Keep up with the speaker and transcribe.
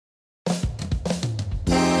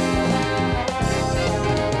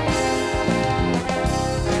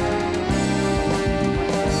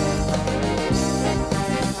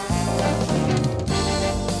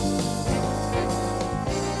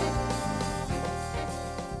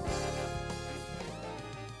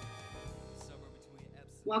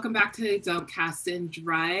Welcome back to Don't Cast and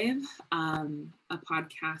Drive, a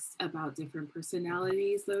podcast about different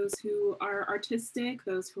personalities, those who are artistic,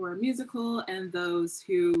 those who are musical, and those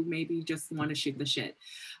who maybe just want to shoot the shit.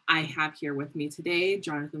 I have here with me today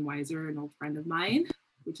Jonathan Weiser, an old friend of mine,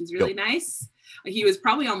 which is really nice. He was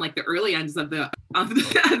probably on like the early ends of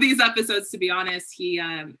these episodes, to be honest.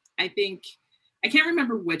 I think, I can't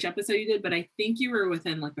remember which episode you did, but I think you were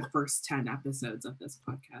within like the first 10 episodes of this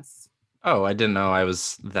podcast. Oh, I didn't know I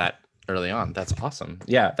was that early on. That's awesome.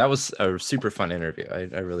 Yeah, that was a super fun interview.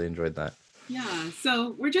 I really enjoyed that. Yeah,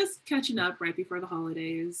 so we're just catching up right before the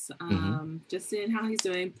holidays. Just seeing how he's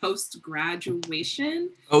doing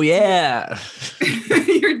post-graduation. Oh, yeah.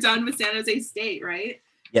 You're done with San Jose State, right?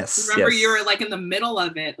 Yes. Remember, you were like in the middle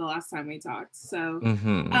of it the last time we talked. So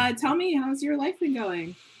tell me, how's your life been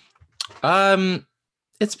going?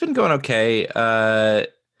 It's been going okay.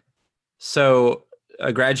 So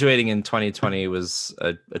graduating in 2020 was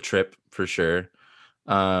a trip for sure.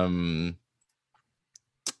 I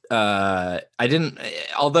didn't,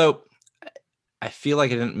 although I feel like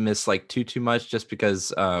I didn't miss like too much, just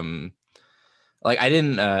because like I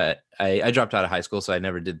didn't I dropped out of high school, so I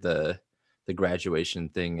never did the graduation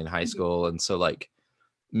thing in high school, and so like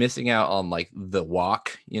missing out on like the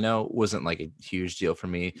walk, wasn't like a huge deal for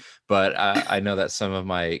me. But I know that some of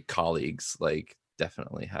my colleagues like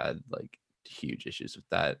definitely had like huge issues with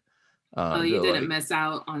that. You didn't miss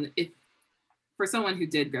out on it. For someone who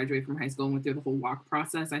did graduate from high school and went through the whole walk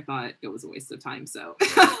process, I thought it was a waste of time. So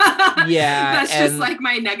yeah, that's just like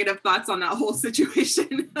my negative thoughts on that whole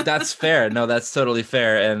situation. That's fair. No, that's totally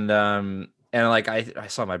fair. And like I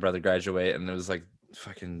saw my brother graduate, and it was like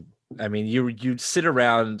fucking, I mean, you sit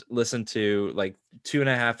around, listen to like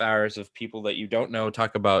 2.5 hours of people that you don't know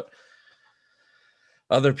talk about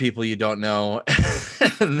other people you don't know,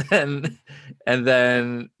 and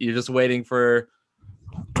then you're just waiting for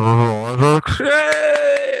and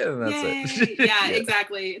that's it. Yeah,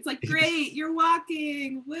 exactly. It's like, great, you're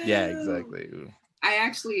walking. Woo. Yeah, exactly.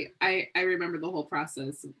 I remember the whole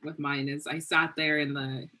process with mine is I sat there in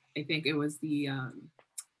I think it was the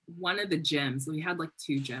one of the gyms. We had like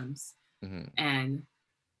 2 gyms, and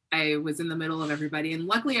I was in the middle of everybody, and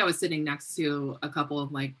luckily I was sitting next to a couple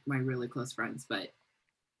of like my really close friends. But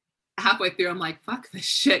halfway through, I'm like, fuck this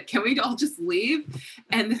shit, can we all just leave?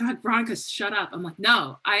 And they're like, Veronica, shut up. I'm like,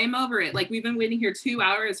 no, I am over it. Like, we've been waiting here 2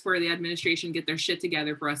 hours for the administration to get their shit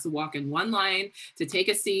together for us to walk in one line, to take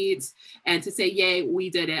a seat, and to say, yay, we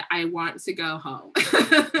did it. I want to go home.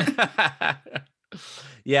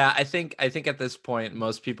 Yeah, I think at this point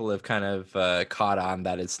most people have kind of caught on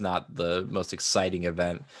that it's not the most exciting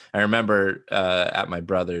event. I remember at my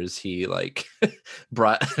brother's, he like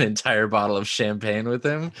brought an entire bottle of champagne with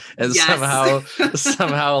him, and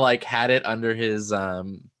somehow like had it under his a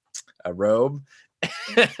robe,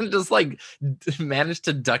 and just like managed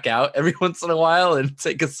to duck out every once in a while and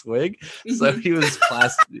take a swig. So he was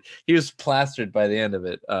plastered by the end of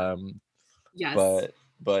it. Yes.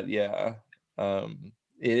 But yeah.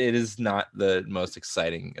 It is not the most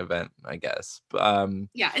exciting event, I guess.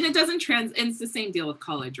 Yeah, and it doesn't it's the same deal with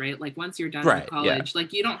college, right? Like, once you're done with college,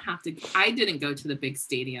 like, you don't have to. I didn't go to the big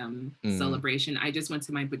stadium celebration. I just went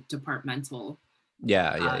to my departmental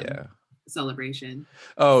celebration.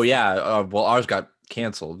 Oh yeah, well, ours got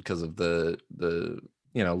canceled because of the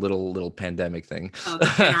little pandemic thing. Oh, the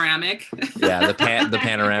panoramic. Yeah, the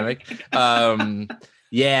panoramic.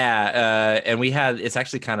 Yeah, and it's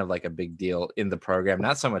actually kind of like a big deal in the program,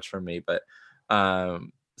 not so much for me, but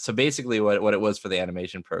so basically what it was for the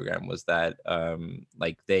animation program was that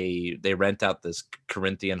like they rent out this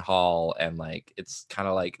Corinthian hall, and like it's kind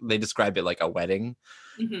of like they describe it like a wedding.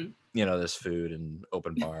 There's food and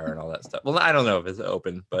open bar and all that stuff. Well, I don't know if it's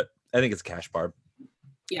open, but I think it's a cash bar.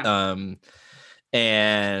 Yeah.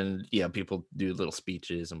 And people do little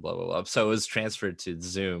speeches and blah blah blah. So it was transferred to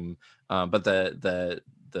Zoom, but the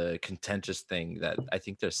contentious thing that I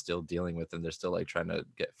think they're still dealing with, and they're still like trying to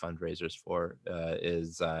get fundraisers for,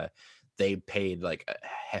 is they paid like a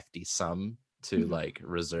hefty sum to like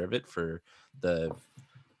reserve it for the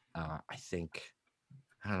I think,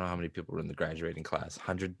 I don't know how many people were in the graduating class,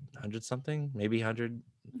 100 something, maybe 100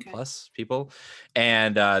 plus people,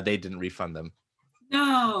 and they didn't refund them.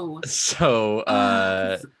 No. So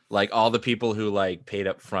like all the people who like paid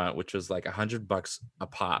up front, which was like $100 a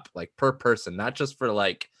pop, like per person, not just for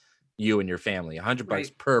like you and your family,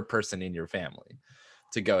 $100 per person in your family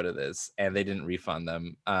to go to this, and they didn't refund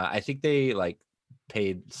them. I think they like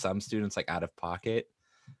paid some students like out of pocket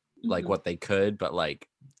like what they could, but like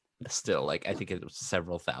still, like, I think it was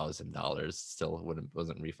several $1,000s still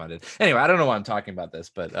wasn't refunded. Anyway, I don't know why I'm talking about this,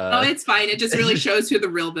 but oh, it's fine. It just really shows who the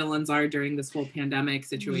real villains are during this whole pandemic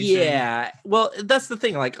situation. Yeah, well, that's the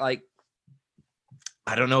thing. Like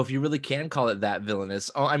I don't know if you really can call it that villainous.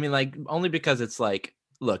 Oh, I mean, like, only because it's like,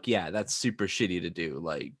 look, yeah, that's super shitty to do.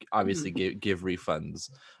 Like, obviously, give refunds,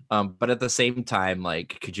 but at the same time,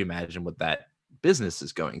 like, could you imagine what that business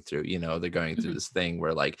is going through? You know, they're going through this thing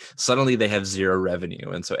where, like, suddenly they have zero revenue,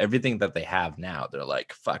 and so everything that they have now, they're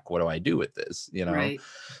like, fuck, what do I do with this? You know, right.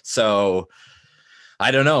 So I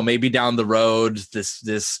don't know, maybe down the road, this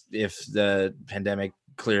if the pandemic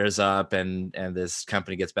clears up and this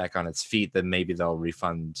company gets back on its feet, then maybe they'll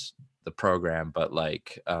refund the program. But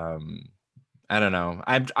like, I don't know.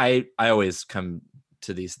 I always come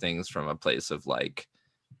to these things from a place of like,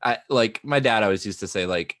 my dad always used to say,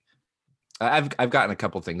 like, I've gotten a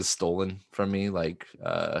couple things stolen from me, like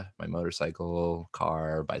my motorcycle,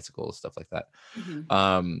 car, bicycle, stuff like that.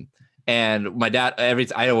 And my dad,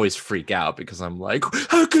 I always freak out because I'm like,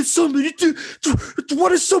 how could somebody do what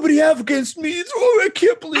does somebody have against me? Oh, I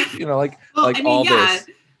can't believe, you know, like, well, like, I mean, all this.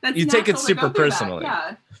 You take it super personally.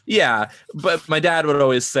 Yeah. But my dad would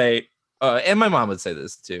always say, and my mom would say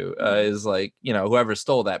this too, is like, you know, whoever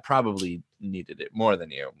stole that probably needed it more than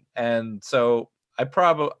you. And so I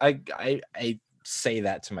say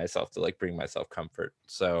that to myself to like bring myself comfort.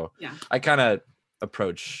 So yeah. I kind of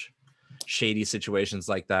approach shady situations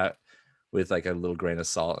like that with like a little grain of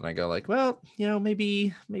salt, and I go like, well, you know,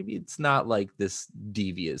 maybe it's not like this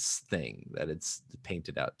devious thing that it's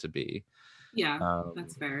painted out to be. Yeah,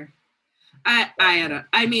 that's fair.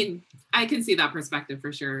 I mean, I can see that perspective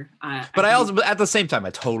for sure. But I also, at the same time,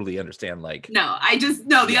 I totally understand. Like,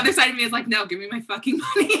 the other side of me is like, no, give me my fucking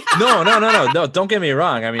money. no. Don't get me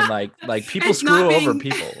wrong. I mean, like people screw over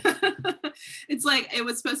people. It's like, it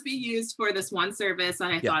was supposed to be used for this one service that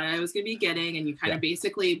I thought I was going to be getting, and you kind of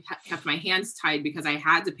basically kept my hands tied because I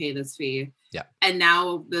had to pay this fee. Yeah. And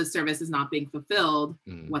now the service is not being fulfilled.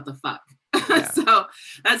 What the fuck? Yeah. So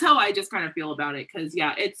that's how I just kind of feel about it, because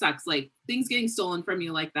it sucks, like things getting stolen from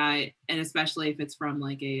you like that, and especially if it's from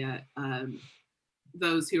like a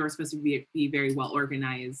those who are supposed to be very well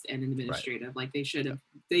organized and administrative. Right. Like they should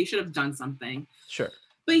have done something. Sure.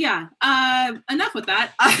 But yeah, enough with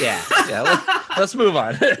that. Let's move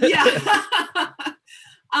on.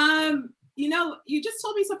 You know, you just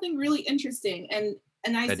told me something really interesting, and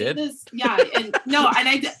I see did? this, and no, and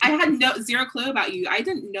I had zero clue about you. I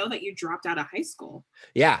didn't know that you dropped out of high school.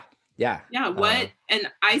 Yeah. What? And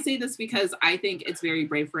I say this because I think it's very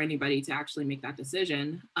brave for anybody to actually make that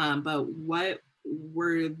decision. But why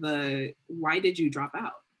did you drop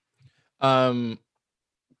out?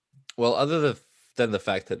 Well, other than the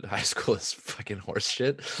fact that high school is fucking horse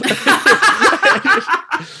shit.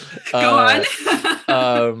 Go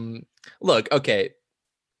on. Look, okay.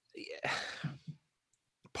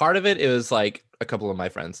 Part of it was like a couple of my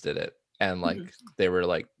friends did it, and like they're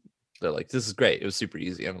like, this is great. It was super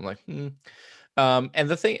easy, and I'm like, and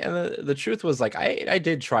the thing, and the truth was, like, I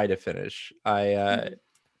did try to finish. I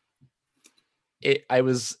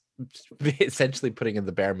was essentially putting in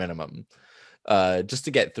the bare minimum, just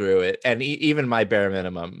to get through it, and even my bare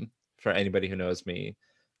minimum, for anybody who knows me,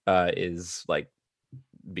 is like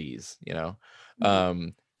B's, you know.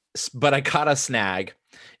 But I caught a snag,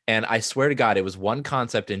 and I swear to God, it was one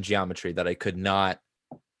concept in geometry that I could not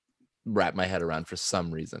wrap my head around for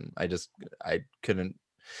some reason. I couldn't.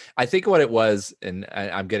 I think what it was, and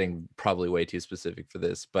I'm getting probably way too specific for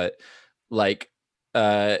this, but like,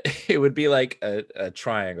 it would be like a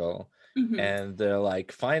triangle, and they're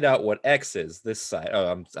like, find out what X is this side.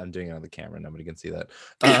 Oh, I'm doing it on the camera. Nobody can see that.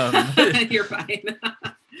 You're fine.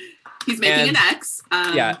 He's making an X.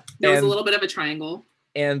 There was a little bit of a triangle.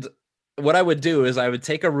 And what I would do is I would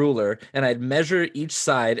take a ruler and I'd measure each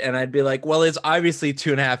side, and I'd be like, well, it's obviously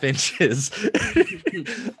 2.5 inches.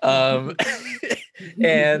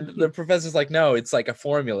 And the professor's like, no, it's like a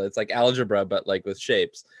formula. It's like algebra, but like with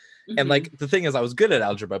shapes. And like, the thing is, I was good at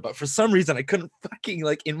algebra, but for some reason I couldn't fucking,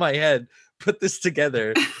 like, in my head put this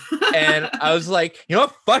together. And I was like, you know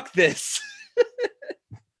what? Fuck this.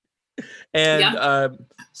 And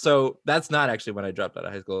so that's not actually when I dropped out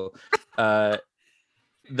of high school.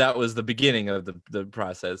 That was the beginning of the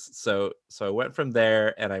process. So I went from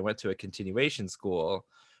there, and I went to a continuation school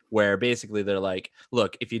where basically they're like,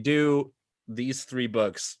 look, if you do these 3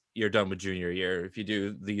 books, you're done with junior year. If you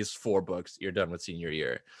do these 4 books, you're done with senior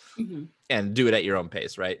year. And do it at your own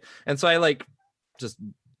pace, right? And so I like just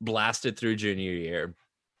blasted through junior year,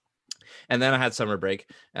 and then I had summer break,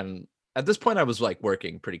 and at this point I was like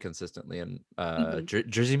working pretty consistently, and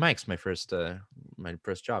Jersey Mike's my first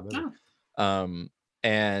job ever.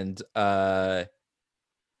 And and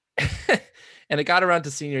it got around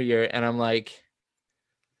to senior year, and I'm like,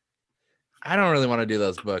 I don't really want to do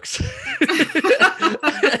those books.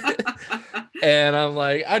 And I'm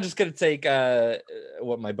like, I'm just gonna take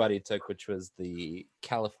what my buddy took, which was the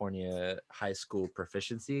California High School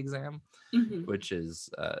Proficiency Exam, which is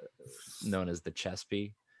known as the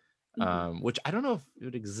CHESP, which I don't know if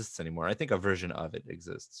it exists anymore. I think a version of it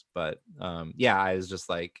exists, but yeah, I was just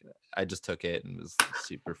like, I just took it and it was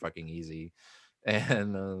super fucking easy,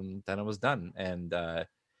 and then I was done. And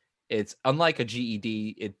it's unlike a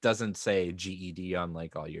GED. It doesn't say GED on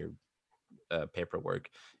like all your paperwork.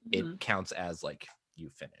 It counts as like you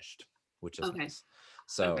finished, which is nice.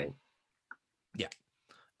 So yeah.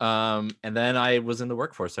 And then I was in the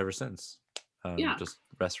workforce ever since. Just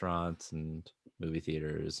restaurants and movie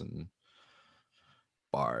theaters and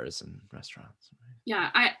bars and restaurants. Yeah,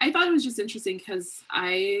 I thought it was just interesting because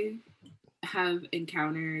I have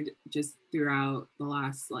encountered just throughout the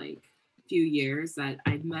last like few years that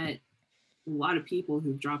I've met a lot of people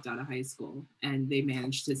who've dropped out of high school and they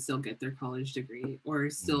managed to still get their college degree or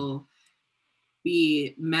still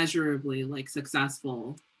be measurably like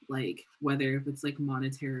successful, like whether if it's like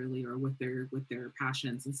monetarily or with their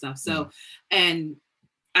passions and stuff. So and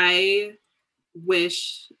I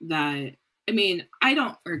wish that, I mean, I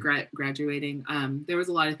don't regret graduating. There was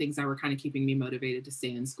a lot of things that were kind of keeping me motivated to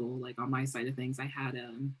stay in school. Like on my side of things, I had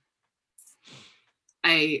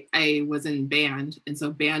I was in band, and so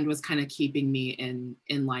band was kind of keeping me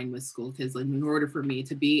in line with school, because in order for me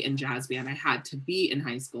to be in jazz band, I had to be in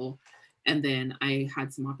high school. And then I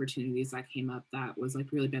had some opportunities that came up that was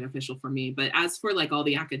like really beneficial for me. But as for like all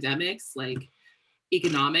the academics, like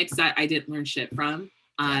economics, that I didn't learn shit from.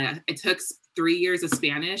 It took 3 years of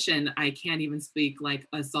Spanish and I can't even speak like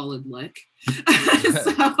a solid lick.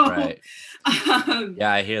 So, right.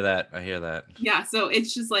 Yeah, I hear that. Yeah, so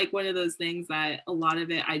it's just like one of those things that a lot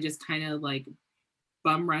of it I just kind of like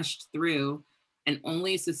bum rushed through and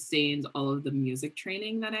only sustained all of the music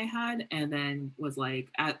training that I had. And then was like,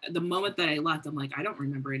 at the moment that I left, I'm like, I don't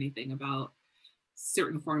remember anything about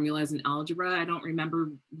certain formulas in algebra. I don't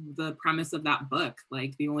remember the premise of that book.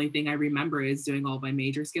 Like the only thing I remember is doing all my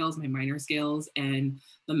major scales, my minor scales, and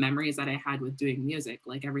the memories that I had with doing music.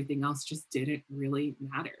 Like everything else just didn't really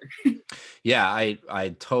matter. Yeah,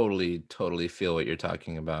 I totally feel what you're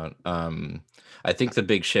talking about. I think the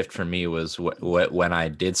big shift for me was when I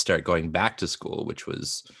did start going back to school, which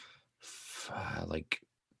was like,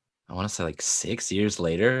 I want to say like 6 years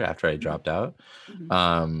later after I dropped out.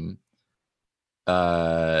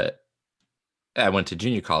 I went to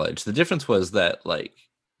junior college. The difference was that like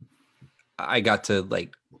I got to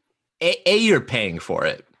like you're paying for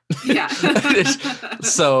it. Yeah.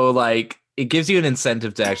 So like it gives you an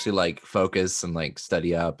incentive to actually like focus and like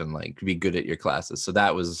study up and like be good at your classes. So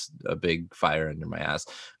that was a big fire under my ass.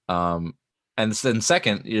 And then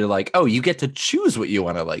second, you're like, oh, you get to choose what you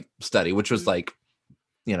want to like study, which was like,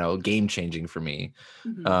 you know, game changing for me.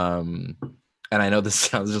 And I know this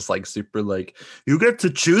sounds just like super like, you get to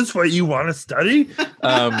choose what you want to study.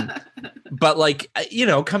 But like, you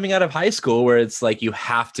know, coming out of high school where it's like, you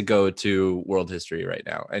have to go to world history right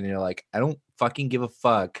now. And you're like, I don't fucking give a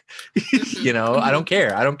fuck. You know, I don't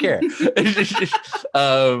care.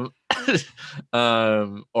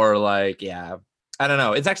 Or like, yeah, I don't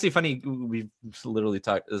know. It's actually funny. We've literally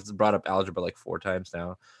brought up algebra like 4 times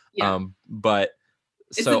now. Yeah. But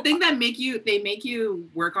it's the thing that they make you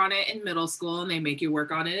work on it in middle school and they make you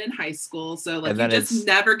work on it in high school. So like you just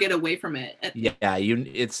never get away from it. Yeah,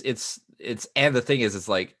 it's and the thing is, it's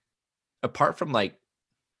like, apart from like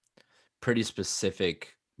pretty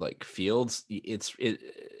specific like fields,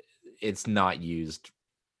 it's not used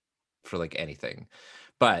for like anything.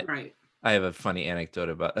 But right. I have a funny anecdote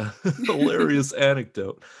about a hilarious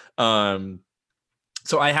anecdote.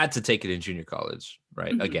 So I had to take it in junior college,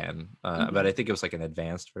 right? Again, but I think it was like an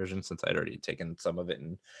advanced version since I'd already taken some of it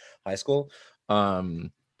in high school. And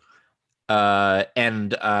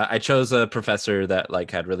I chose a professor that like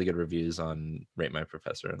had really good reviews on Rate My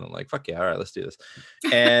Professor, and I'm like, fuck yeah, all right, let's do this.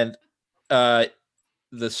 And a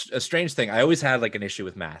strange thing, I always had like an issue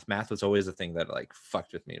with math. Math was always a thing that like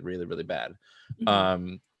fucked with me really, really bad.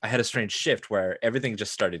 I had a strange shift where everything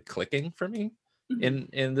just started clicking for me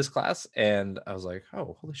in this class, and I was like,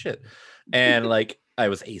 oh, holy shit. And like I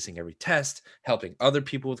was acing every test, helping other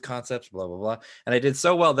people with concepts, blah blah blah, and I did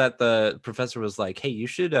so well that the professor was like, hey, you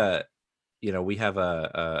should you know, we have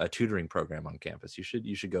a tutoring program on campus, you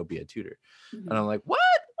should go be a tutor. And I'm like, what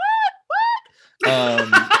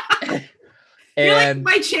You're like And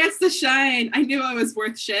my chance to shine. I knew I was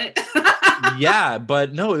worth shit. yeah,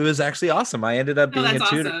 but no, it was actually awesome. I ended up being a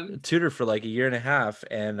awesome. tutor for like a year and a half,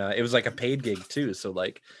 and it was like a paid gig too. So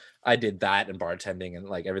like I did that and bartending and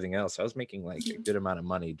like everything else. So I was making like a good amount of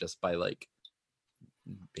money just by like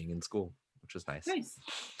being in school, which was nice. Nice.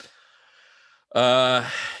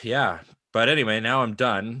 Yeah. But anyway, now I'm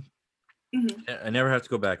done. Mm-hmm. I never have to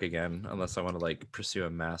go back again unless I want to like pursue a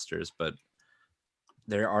master's, but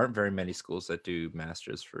there aren't very many schools that do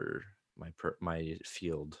masters for my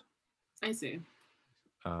field. I see.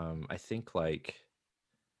 I think like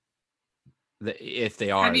if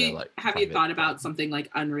they are, have you thought about something like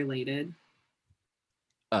unrelated?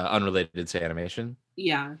 Unrelated to animation?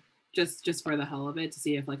 Yeah, just for the hell of it, to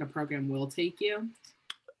see if like a program will take you.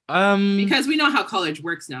 Because we know how college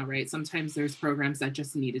works now, right? Sometimes there's programs that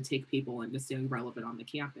just need to take people and to stay relevant on the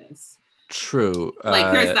campus. True.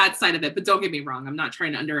 Like there's that side of it, but don't get me wrong. I'm not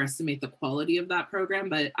trying to underestimate the quality of that program,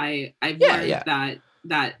 but I've learned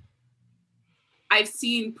that I've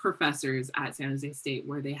seen professors at San Jose State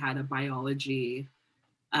where they had a biology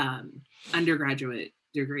undergraduate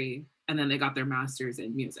degree, and then they got their master's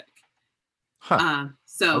in music.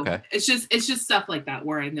 So it's just stuff like that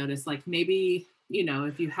where I've noticed like maybe, you know,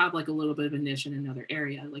 if you have like a little bit of a niche in another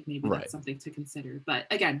area, like maybe that's something to consider. But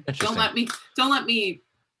again, don't let me tell no.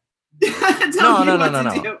 you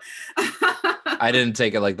what to do. I didn't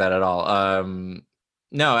take it like that at all.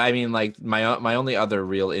 No, I mean like my only other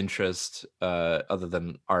real interest other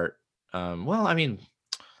than art, well, I mean,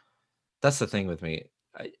 that's the thing with me.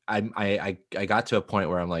 I got to a point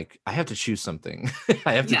where I'm like, I have to choose something.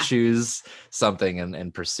 I have to choose something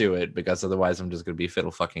and pursue it, because otherwise I'm just gonna be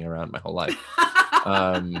fiddle fucking around my whole life.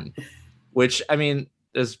 Which, I mean,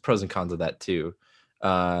 there's pros and cons of that too.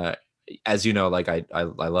 As you know, like I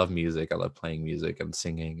love music. I love playing music and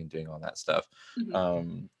singing and doing all that stuff.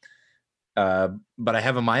 Mm-hmm. But I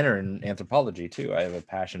have a minor in anthropology too. I have a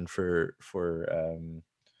passion for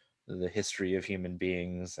the history of human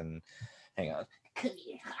beings. And hang on. Hi,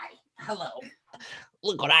 hello.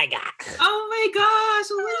 Look what I got. Oh my gosh,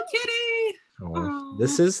 a little kitty. Oh,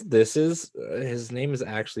 this is his name is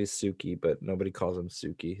actually Suki, but nobody calls him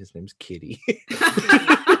Suki. His name's Kitty.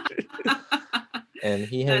 And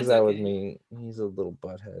he hangs out with me. He's a little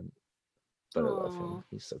butthead, but I love him.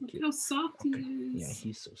 He's so cute. How soft he is. Yeah,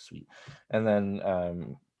 he's so sweet. And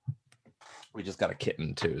then we just got a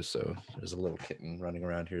kitten too, so there's a little kitten running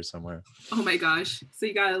around here somewhere. Oh my gosh! So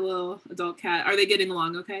you got a little adult cat. Are they getting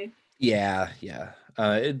along okay? Yeah.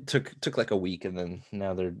 It took like a week, and then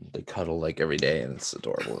now they cuddle like every day, and it's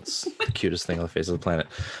adorable. It's the cutest thing on the face of the planet.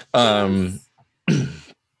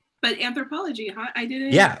 But anthropology, huh? I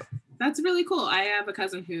didn't. Yeah. That's really cool. I have a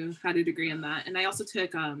cousin who had a degree in that, and I also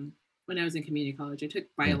took when I was in community college, I took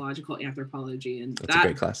biological anthropology, and that's a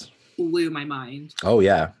great class. Blew my mind. Oh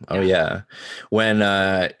yeah. When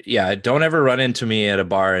don't ever run into me at a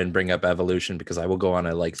bar and bring up evolution, because I will go on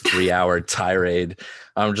a like 3-hour tirade.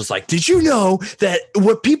 I'm just like, did you know that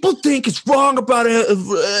what people think is wrong about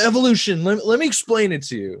evolution? Let me explain it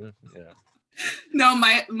to you. Yeah. No,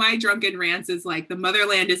 my drunken rants is like, the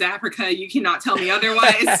motherland is Africa. You cannot tell me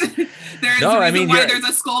otherwise. There's a reason why there's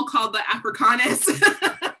a skull called the Africanus.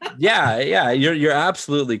 Yeah, you're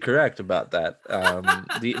absolutely correct about that.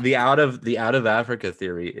 The out of Africa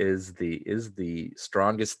theory is the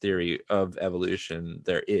strongest theory of evolution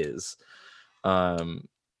there is.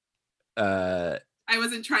 I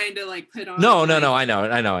wasn't trying to like put on no, I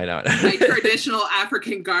know like traditional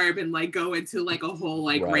African garb and like go into like a whole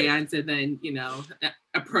like rant and then, you know,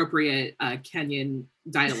 appropriate Kenyan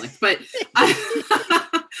dialect, but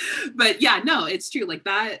but yeah, no, it's true. Like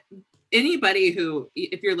that, anybody who,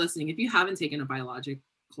 if you're listening, if you haven't taken a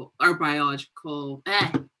biological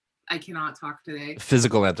I cannot talk today.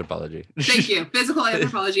 Physical anthropology. Thank you. Physical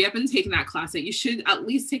anthropology. I've been taking that class. You should at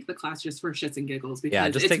least take the class just for shits and giggles,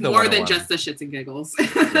 because it's more than just the shits and giggles.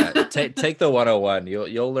 Take the 101.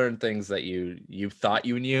 You'll learn things that you thought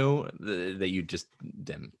you knew that you just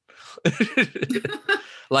didn't.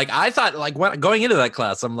 Like I thought, like when going into that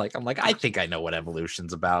class, I'm like, I think I know what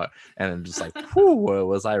evolution's about, and I'm just like, whew,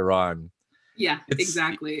 was I wrong? Yeah,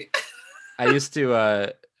 exactly. I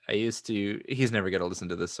used to, he's never going to listen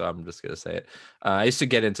to this, so I'm just going to say it. I used to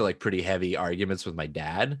get into like pretty heavy arguments with my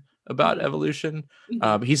dad about evolution.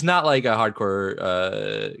 He's not like a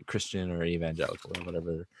hardcore Christian or evangelical or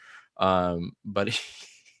whatever. But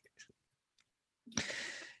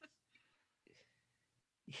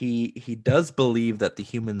he does believe that the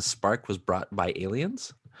human spark was brought by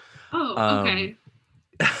aliens. Oh, okay.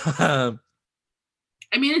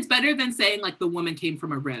 I mean, it's better than saying like the woman came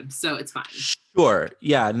from a rib, so it's fine. Sure.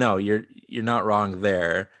 Yeah, no, you're not wrong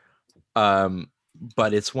there.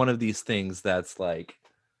 But it's one of these things that's like,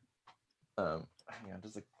 hang on,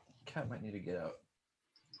 does the cat might need to get out?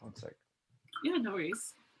 One sec. Yeah, no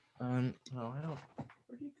worries. No, I don't.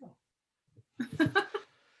 Where do you go?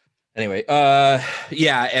 Anyway,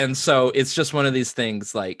 yeah, and so it's just one of these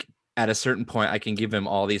things. Like at a certain point, I can give him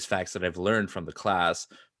all these facts that I've learned from the class,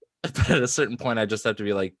 but at a certain point, I just have to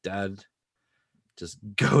be like, Dad, just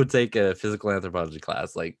go take a physical anthropology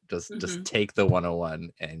class. Like just take the 101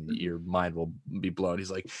 and your mind will be blown.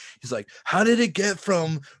 He's like, how did it get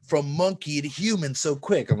from monkey to human so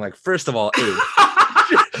quick? I'm like, first of all, Abe.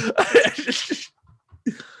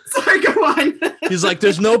 Sorry, go on. He's like,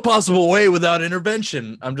 there's no possible way without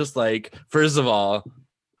intervention. I'm just like, first of all,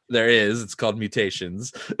 there is. It's called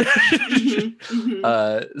mutations.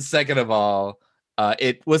 Second of all,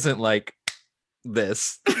 it wasn't like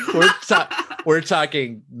this. We're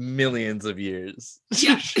talking millions of years.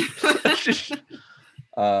 Yeah.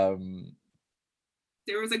 There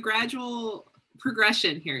was a gradual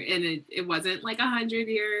progression here, and it wasn't like 100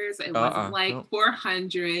 years. It wasn't like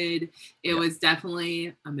 400. It was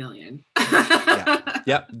definitely a million.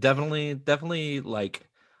 Yeah, definitely like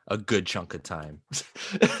a good chunk of time. And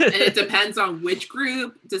it depends on which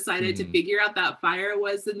group decided to figure out that fire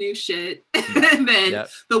was the new shit, and then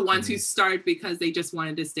the ones who started because they just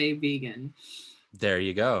wanted to stay vegan. There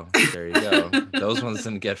you go. Those ones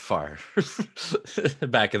didn't get far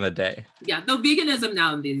back in the day. Yeah, though veganism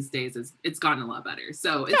now in these days it's gotten a lot better,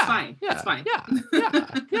 so it's fine. It's fine.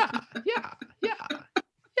 Yeah.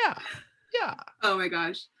 Oh my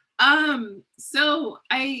gosh. So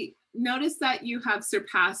I noticed that you have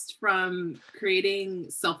surpassed from creating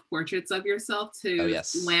self-portraits of yourself to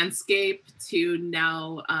landscape to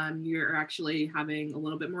now you're actually having a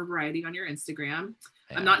little bit more variety on your Instagram.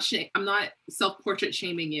 Yeah. I'm not self-portrait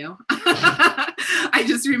shaming you. I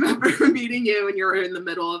just remember meeting you when you were in the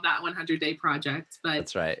middle of that 100-day project. But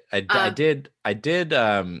that's right. I did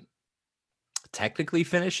technically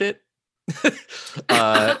finish it.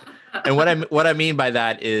 And what I mean by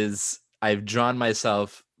that is I've drawn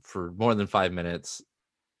myself for more than 5 minutes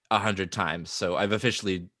 100 times. So I've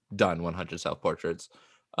officially done 100 self-portraits.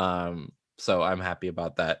 So I'm happy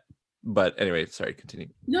about that. But anyway, sorry, continue.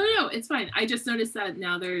 No, it's fine. I just noticed that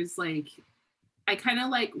now there's like, I kind of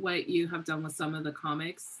like what you have done with some of the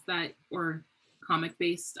comics or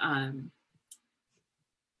comic-based, I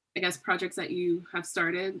guess, projects that you have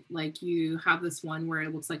started. Like you have this one where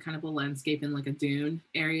it looks like kind of a landscape in like a dune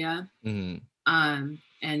area. And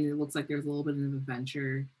it looks like there's a little bit of an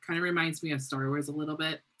adventure. Kind of reminds me of Star Wars a little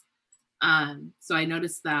bit. So I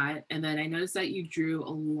noticed that. And then I noticed that you drew a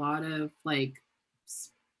lot of like,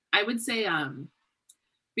 I would say,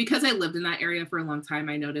 because I lived in that area for a long time,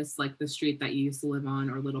 I noticed like the street that you used to live on,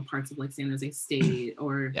 or little parts of like San Jose State,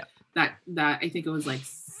 or that I think it was like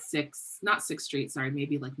not 6th Street, sorry,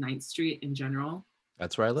 maybe like 9th Street in general.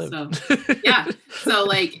 That's where I live. So so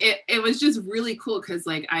like it was just really cool because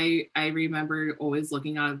like I remember always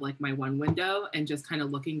looking out of like my one window and just kind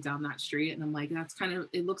of looking down that street, and I'm like,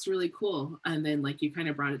 it looks really cool. And then like you kind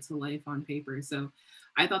of brought it to life on paper, so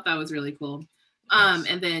I thought that was really cool.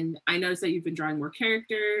 And then I noticed that you've been drawing more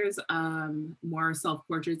characters, more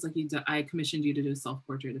self-portraits. Like I commissioned you to do a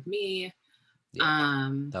self-portrait of me.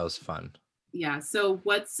 That was fun. Yeah. So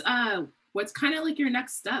what's kind of like your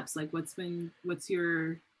next steps? Like what's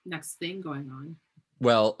your next thing going on?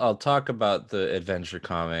 Well, I'll talk about the adventure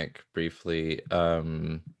comic briefly.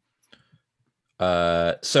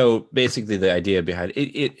 So basically the idea behind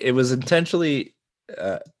it was initially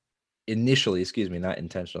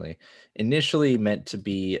meant to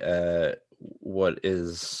be what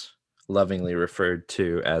is lovingly referred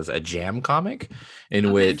to as a jam comic,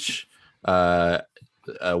 in which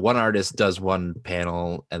one artist does one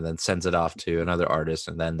panel and then sends it off to another artist,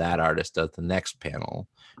 and then that artist does the next panel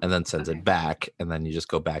and then sends it back, and then you just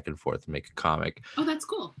go back and forth and make a comic. Oh, that's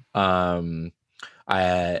cool.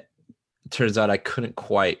 Turns out I couldn't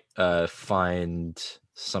quite find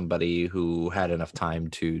somebody who had enough time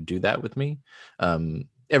to do that with me.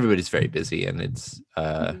 Everybody's very busy, and it's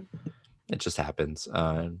it just happens.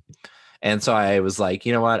 And so I was like,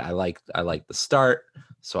 you know what, I like the start,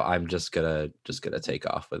 so I'm just gonna take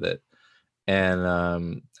off with it.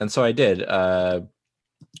 And so I did.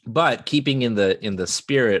 But keeping in the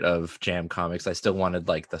spirit of jam comics, I still wanted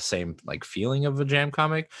like the same like feeling of a jam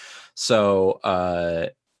comic. So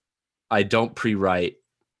I don't pre-write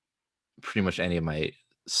pretty much any of my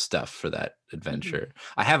stuff for that adventure.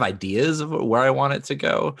 I have ideas of where I want it to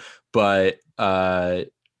go, but I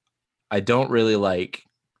don't really like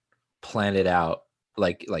plan it out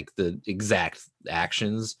like the exact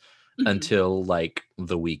actions. until like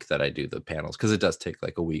the week that I do the panels, because it does take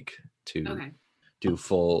like a week to do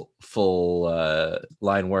full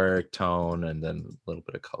line work, tone, and then a little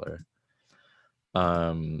bit of color.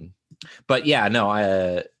 But yeah,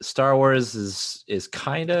 no, Star Wars is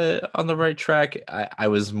kind of on the right track. I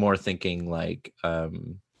was more thinking like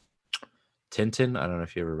Tintin. I don't know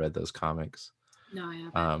if you ever read those comics. No, I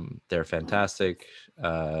haven't. They're fantastic.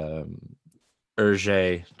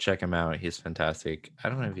 Hergé, check him out. He's fantastic. I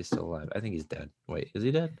don't know if he's still alive. I think he's dead. Wait, is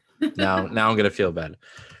he dead? Now I'm gonna feel bad.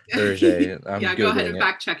 Hergé, yeah, go ahead and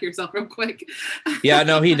fact check yourself real quick. Yeah,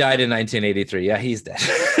 no, he died in 1983. Yeah, he's dead.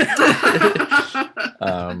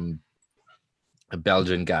 A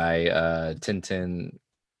Belgian guy, Tintin,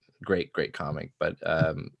 great comic. But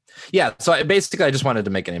yeah, so I just wanted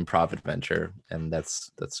to make an improv adventure, and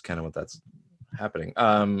that's kind of what that's happening.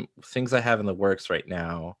 Things I have in the works right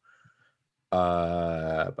now.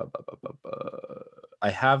 I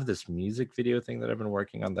have this music video thing that I've been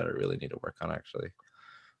working on that I really need to work on, actually.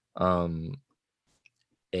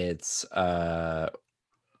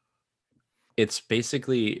 It's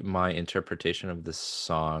basically my interpretation of this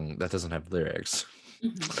song that doesn't have lyrics.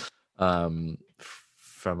 From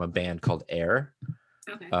a band called Air.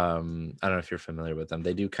 Okay. I don't know if you're familiar with them.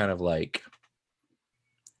 They do kind of like,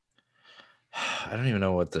 I don't even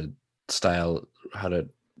know what the style, how to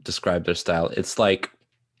describe their style. It's like,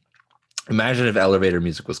 imagine if elevator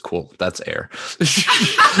music was cool. That's Air.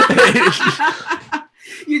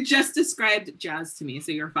 You just described jazz to me,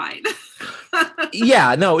 so you're fine.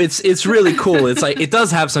 Yeah, no, it's really cool. It's like, it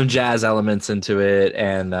does have some jazz elements into it,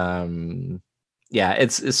 and yeah,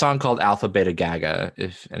 it's a song called Alpha Beta Gaga,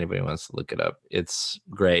 if anybody wants to look it up. It's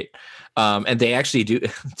great. And they actually do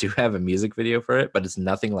have a music video for it, but it's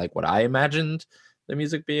nothing like what I imagined the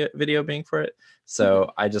music video being for it.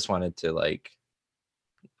 So I just wanted to like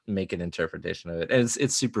make an interpretation of it, and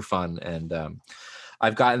it's super fun. And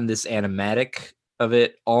I've gotten this animatic of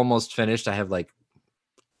it almost finished. I have like,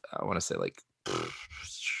 I want to say like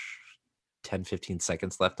 10-15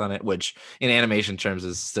 seconds left on it, which in animation terms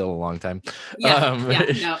is still a long time. Yeah,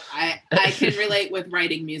 no, I can relate with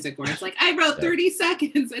writing music where it's like I wrote 30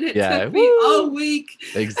 seconds and it took me a week.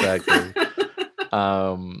 Exactly.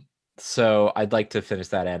 So I'd like to finish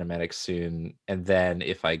that animatic soon, and then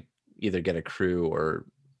if I either get a crew or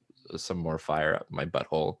some more fire up my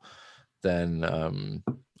butthole, then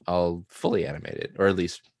I'll fully animate it, or at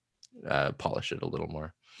least polish it a little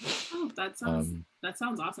more. Oh, that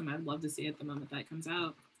sounds awesome. I'd love to see it the moment that comes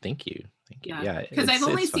out. Thank you. Yeah, because I've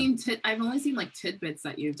only seen like tidbits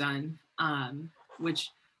that you've done, which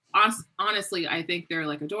honestly I think they're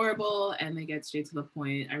like adorable and they get straight to the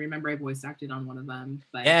point. I remember I voice acted on one of them.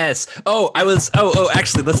 But yes.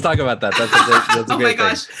 Actually, let's talk about that. That's a great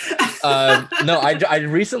thing. No, I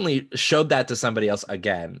recently showed that to somebody else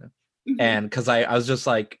again. And because I was just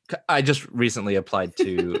like, I just recently applied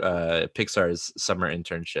to Pixar's summer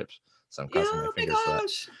internships, so I'm crossing my fingers for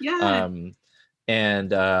that. Yeah.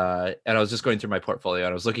 And I was just going through my portfolio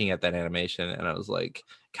and I was looking at that animation and I was like,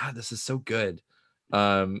 God, this is so good.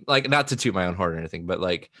 Like, not to toot my own horn or anything, but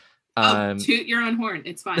like, toot your own horn.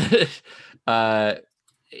 It's fine.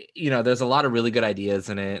 There's a lot of really good ideas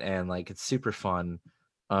in it, and like it's super fun.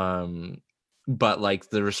 But like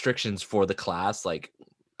the restrictions for the class, like,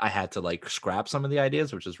 I had to like scrap some of the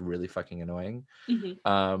ideas, which is really fucking annoying.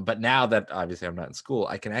 But now that obviously I'm not in school,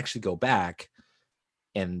 I can actually go back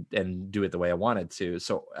and do it the way I wanted to.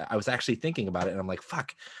 So I was actually thinking about it, and I'm like,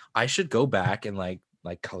 fuck, I should go back and like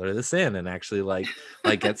color this in and actually like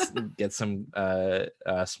get some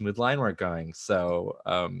smooth line work going. So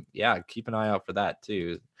yeah, keep an eye out for that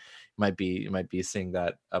too. Might be seeing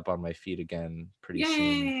that up on my feed again pretty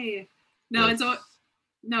soon.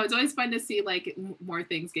 No, it's always fun to see like more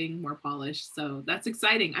things getting more polished. So that's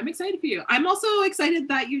exciting. I'm excited for you. I'm also excited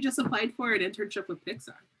that you just applied for an internship with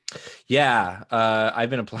Pixar. Yeah,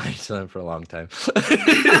 I've been applying to them for a long time.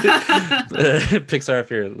 Pixar,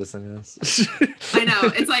 if you're listening to this. I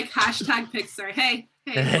know. It's like #Pixar. Hey,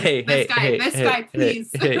 this guy,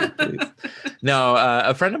 please. Please. No,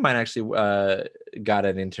 a friend of mine actually got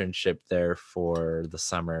an internship there for the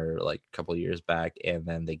summer, like a couple of years back, and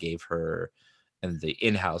then they gave her the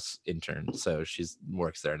in-house intern, so she's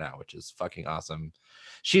works there now, which is fucking awesome.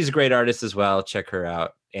 She's a great artist as well. Check her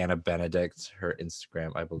out, Anna Benedict. Her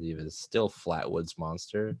Instagram, I believe, is still Flatwoods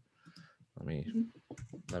Monster. Let me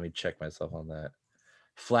check myself on that.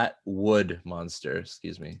 Flatwood Monster,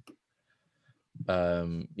 excuse me.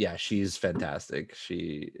 Yeah, she's fantastic.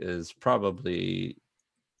 She is probably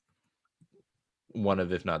one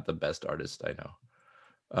of, if not the best artist I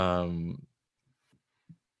know.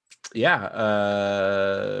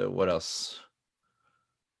 Yeah, what else?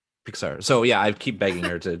 Pixar. So yeah, I keep begging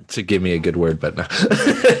her to give me a good word, but no.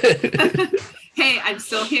 Hey, I'm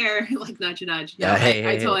still here. Like nudge, nudge. No, Yeah, hey,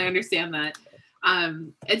 I hey, totally hey. understand that.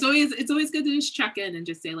 It's always good to just check in and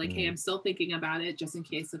just say like, hey, Mhm. I'm still thinking about it, just in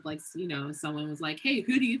case if like someone was like, hey,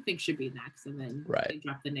 who do you think should be next, and then Right. they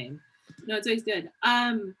drop the name. No, it's always good.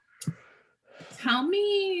 Tell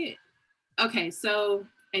me. Okay, so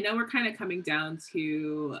I know we're kind of coming down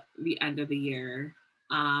to the end of the year,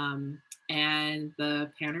 and the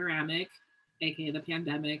panoramic, aka the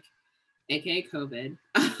pandemic, aka COVID.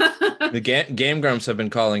 The Game Grumps have been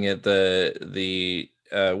calling it the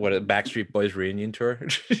what a Backstreet Boys reunion tour.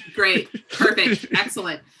 Great, perfect,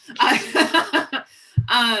 excellent.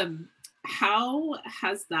 How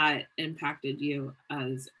has that impacted you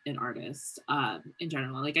as an artist in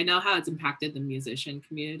general? Like I know how it's impacted the musician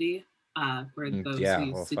community for those who Yeah, well,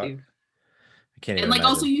 used to fuck. do, I can't and even like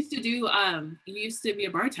also imagine. used to do you used to be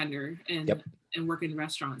a bartender Yep. and work in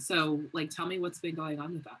restaurants. So like tell me what's been going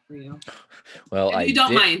on with that for you. Well, If I you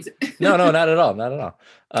don't did. mind. No, not at all, not at all.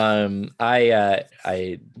 I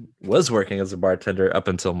was working as a bartender up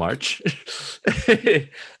until March,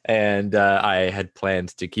 and I had planned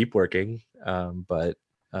to keep working, but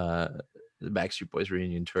the Backstreet Boys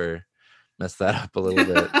reunion tour messed that up a little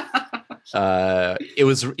bit. It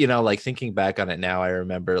was, like thinking back on it now, I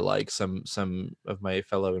remember like some of my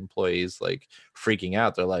fellow employees like freaking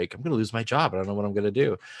out. They're like, I'm gonna lose my job, I don't know what I'm gonna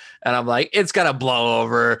do. And I'm like, it's gonna blow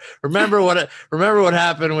over. Remember what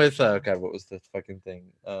happened with God, what was the fucking thing?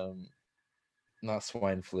 Not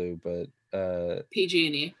swine flu, but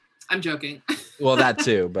PG&E. I'm joking. well, that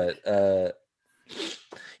too, but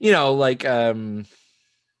like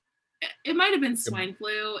It might have been swine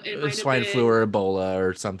flu. It might have swine flu been or Ebola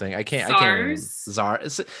or something. I can't remember.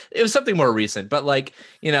 SARS. It was something more recent, but like,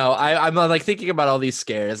 I'm like thinking about all these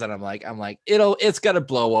scares, and I'm like, it's gonna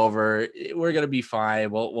blow over. We're gonna be fine.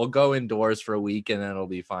 We'll go indoors for a week, and then it'll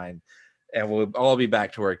be fine, and we'll all be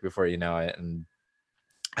back to work before you know it. And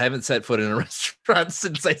I haven't set foot in a restaurant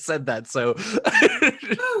since I said that. So,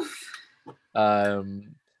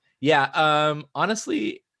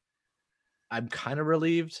 honestly, I'm kind of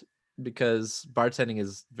relieved because bartending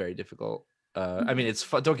is very difficult. I mean, it's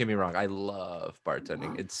fun. Don't get me wrong. I love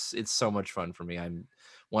bartending. It's so much fun for me. I'm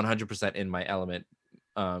 100% in my element.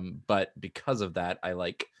 But because of that, I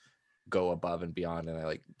like go above and beyond, and I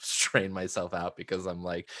like strain myself out because I'm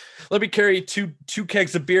like, let me carry two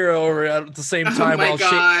kegs of beer over at the same Oh time my while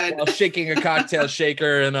God. while shaking a cocktail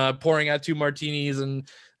shaker and pouring out 2 martinis and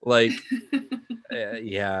like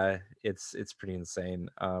yeah, it's pretty insane.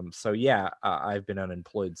 So yeah, I've been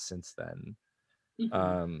unemployed since then. Mhm.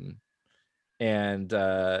 Um, and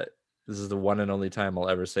this is the one and only time I'll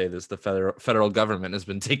ever say this: the federal government has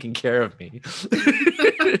been taking care of me.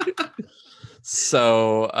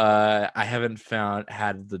 So I haven't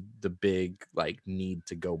had the big like need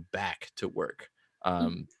to go back to work.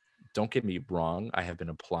 Don't get me wrong, I have been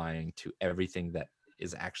applying to everything that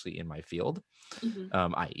is actually in my field,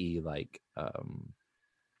 Mhm. i.e. like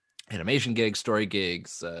animation gigs, story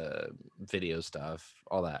gigs, video stuff,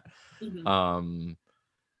 all that. Mhm. Um,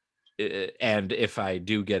 and if I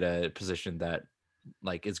do get a position that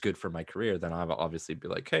like is good for my career, then I'll obviously be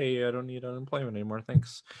like, hey, I don't need unemployment anymore,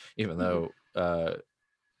 thanks. Even Mhm. though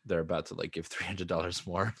they're about to like give $300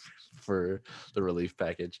 more for the relief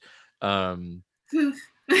package.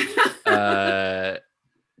 Uh,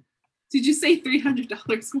 Did you say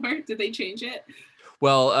 $300 more? Did they change it?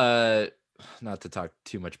 well, not to talk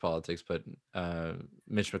too much politics, but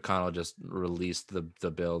Mitch McConnell just released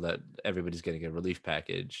the bill that everybody's getting a relief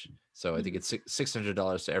package. So I think it's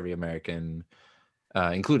 $600 to every American,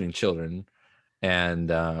 including children.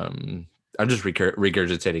 And I'm just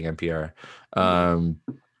regurgitating NPR.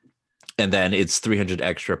 And then it's 300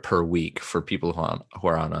 extra per week for people who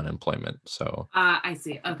are on unemployment. So I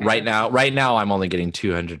see. Okay. right now I'm only getting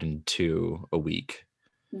 202 a week.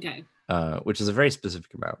 Okay. Which is a very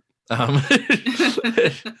specific amount.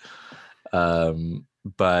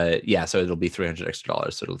 But yeah, so it'll be $300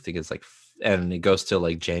 extra. So it'll think it's like, and it goes till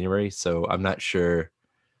like January. So I'm not sure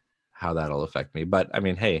how that'll affect me. But I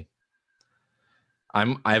mean, hey,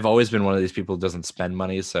 I've always been one of these people who doesn't spend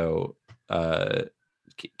money. So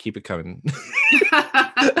keep it coming.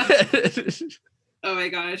 Oh my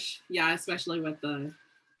gosh. Yeah, especially with the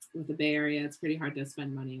Bay Area, it's pretty hard to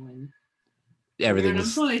spend money when you're Everything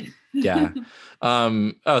is, unemployed. yeah.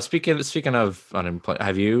 Speaking of unemployment,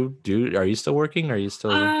 are you still working? Are you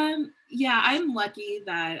still? Yeah, I'm lucky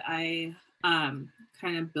that I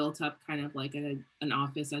kind of built up kind of like an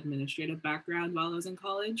office administrative background while I was in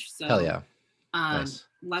college. Hell So yeah. Nice.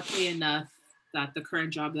 luckily enough that the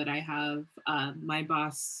current job that I have, my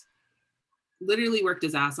boss literally worked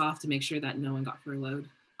his ass off to make sure that no one got furloughed.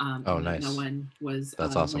 Nice. No one was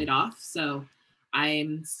That's awesome. laid off. So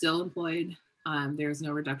I'm still employed. There's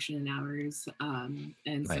no reduction in hours. And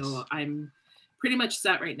nice. So I'm pretty much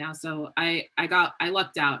set right now. So I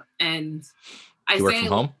lucked out, and you work from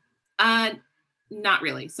home? Not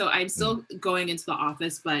really. So I'm still going into the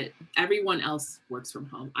office, but everyone else works from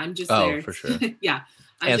home. I'm just there. For sure. Yeah.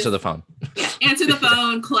 Answer the phone. Yeah. Answer the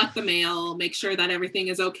phone, collect the mail, make sure that everything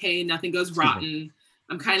is okay. Nothing goes rotten.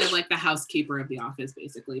 I'm kind of like the housekeeper of the office,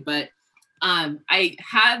 basically. But I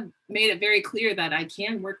have made it very clear that I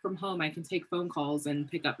can work from home. I can take phone calls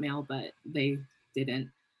and pick up mail, but that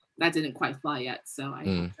didn't quite fly yet. So I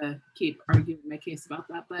have to keep arguing my case about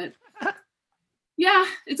that. But yeah,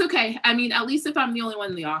 it's okay. I mean, at least if I'm the only one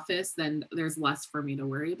in the office, then there's less for me to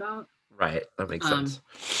worry about. Right. That makes sense.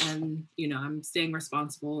 And, I'm staying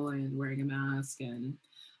responsible and wearing a mask, and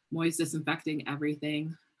I'm always disinfecting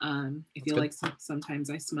everything. I feel like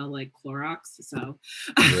sometimes I smell like Clorox. So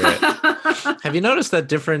right. Have you noticed that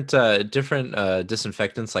different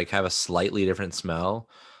disinfectants like have a slightly different smell?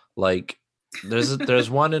 Like there's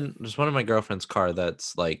one in my girlfriend's car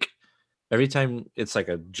that's like, every time it's like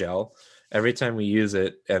a gel, every time we use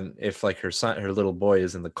it, and if like her little boy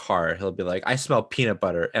is in the car, he'll be like, I smell peanut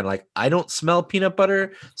butter, and like I don't smell peanut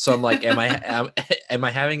butter, so I'm like, am I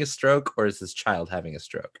having a stroke, or is this child having a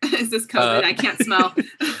stroke? Is this COVID? I can't smell.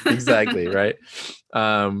 Exactly, right.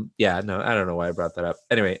 Yeah, no, I don't know why I brought that up.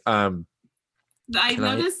 Anyway, I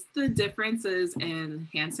noticed the differences in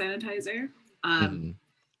hand sanitizer.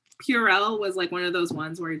 Purell was like one of those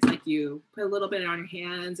ones where it's like you put a little bit on your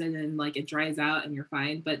hands and then like it dries out and you're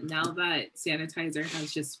fine. But now that sanitizer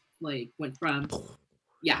has just like went from,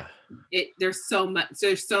 there's so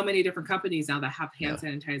many different companies now that have hand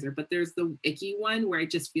sanitizer, but there's the icky one where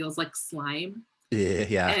it just feels like slime.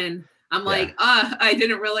 Yeah. And I'm like, I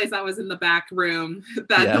didn't realize I was in the back room.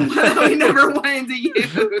 That the one that we never wanted to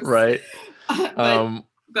use. Right.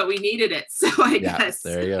 But we needed it, so I guess.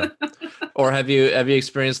 There you go. Or have you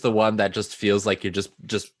experienced the one that just feels like you're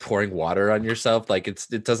just pouring water on yourself? Like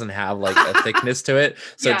it doesn't have like a thickness to it,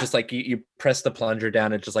 so just like you press the plunger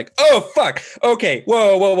down, it's just like, oh fuck, okay,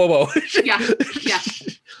 whoa. Yeah.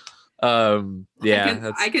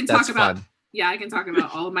 I can talk about. Fun. Yeah, I can talk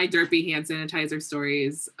about all of my derpy hand sanitizer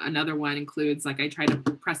stories. Another one includes like I tried to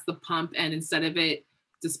press the pump, and instead of it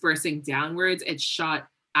dispersing downwards, it shot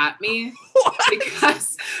at me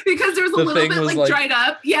because there was a little bit like dried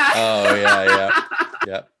up. Yeah. Oh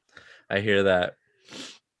yeah. I hear that.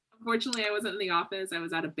 Unfortunately, I wasn't in the office. I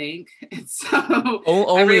was at a bank, and so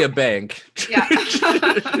only a bank. Yeah.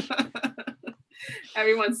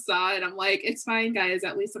 Everyone saw it. I'm like, it's fine, guys.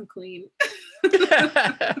 At least I'm clean.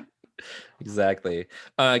 Exactly.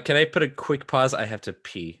 Can I put a quick pause? I have to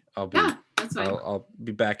pee. That's fine. I'll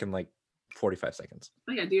be back in like 45 seconds.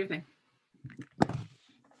 Oh yeah, do your thing.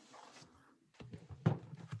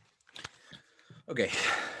 Okay.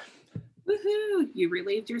 Woohoo! You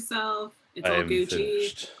relieved yourself. It's all Gucci.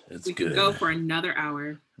 Finished. It's we good. Can go for another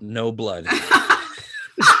hour. No blood.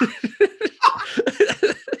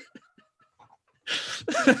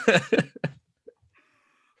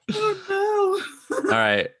 Oh no! All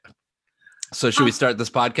right. So should we start this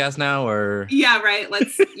podcast now, or? Yeah, right.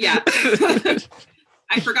 Let's. Yeah.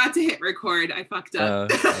 I forgot to hit record. I fucked up.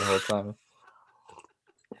 The whole time.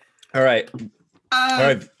 All right.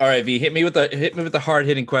 All right, V. Hit me with the hard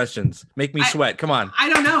hitting questions. Make me sweat. Come on. I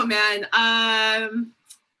don't know, man. I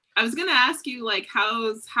was gonna ask you like,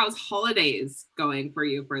 how's holidays going for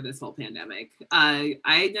you for this whole pandemic?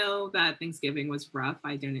 I know that Thanksgiving was rough.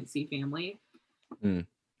 I didn't see family.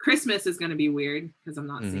 Christmas is gonna be weird because I'm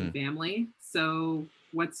not seeing family. So,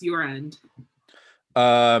 what's your end?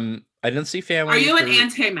 I didn't see family. Are you an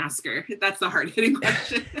anti-masker? That's the hard hitting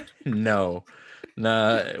question. No.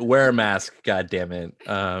 Wear a mask, god damn it.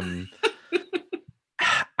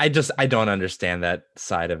 I don't understand that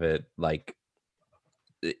side of it, like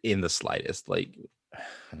in the slightest. Like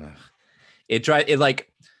it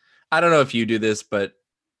like, I don't know if you do this, but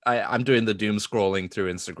I'm doing the doom scrolling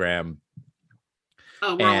through Instagram.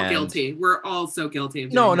 Oh, we're all guilty. We're all so guilty.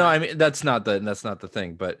 No, I mean that's not the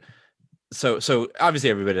thing, but so obviously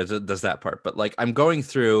everybody does that part, but like I'm going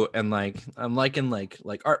through and like I'm liking like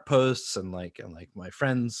art posts and like my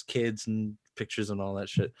friends' kids and pictures and all that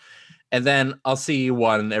shit, and then I'll see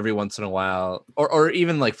one every once in a while, or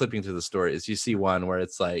even like flipping through the stories, you see one where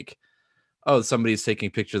it's like, oh, somebody's taking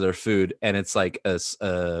a picture of their food, and it's like a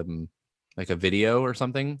video or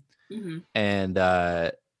something, and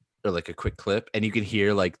or like a quick clip, and you can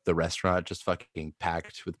hear like the restaurant just fucking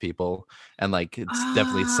packed with people, and like it's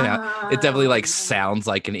definitely like sounds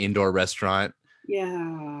like an indoor restaurant,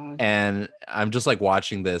 Yeah. And I'm just like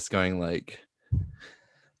watching this going like,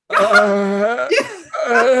 are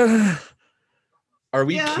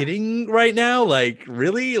we kidding right now? Like,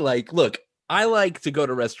 really? Like, look, I like to go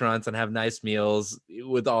to restaurants and have nice meals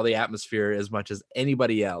with all the atmosphere as much as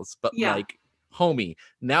anybody else. But like, homie,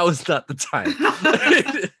 now is not the time.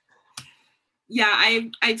 Yeah,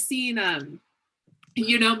 I've seen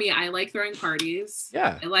you know me, I like throwing parties.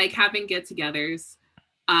 Yeah. I like having get-togethers.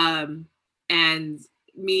 And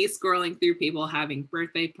me scrolling through people having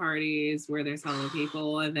birthday parties where there's hella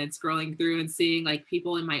people, and then scrolling through and seeing like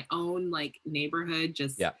people in my own like neighborhood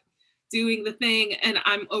just doing the thing, and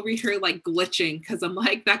I'm over here like glitching because I'm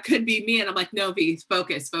like, that could be me, and I'm like, no, V,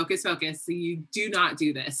 focus. So you do not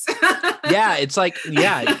do this. Yeah, it's like,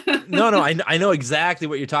 no, I know exactly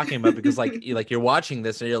what you're talking about, because like you're watching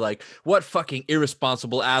this and you're like, what fucking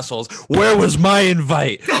irresponsible assholes, where was my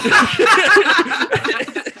invite?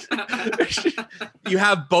 You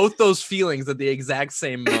have both those feelings at the exact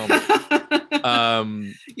same moment.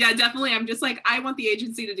 Yeah, definitely. I'm just like, I want the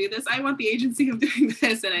agency to do this. I want the agency of doing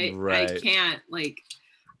this. And I can't, like,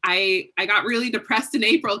 I got really depressed in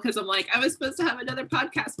April because I'm like, I was supposed to have another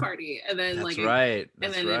podcast party. And then it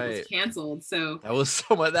was canceled. So that was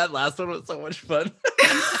so much, that last one was so much fun.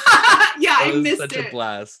 Yeah, I missed it. Such a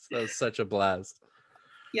blast. That was such a blast.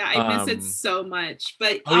 Yeah, I miss it so much.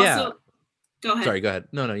 But also, go ahead. Sorry, go ahead.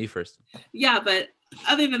 No, you first. Yeah, but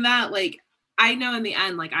other than that, like, I know in the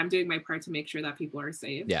end, like, I'm doing my part to make sure that people are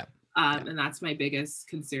safe. Yeah. And that's my biggest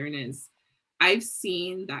concern is I've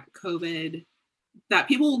seen that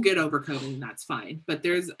people will get over COVID and that's fine. But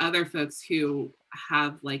there's other folks who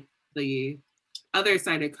have like the other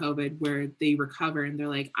side of COVID where they recover and they're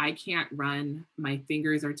like, I can't run. My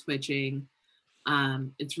fingers are twitching.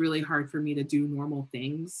 It's really hard for me to do normal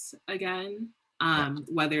things again.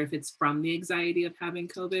 Whether if it's from the anxiety of having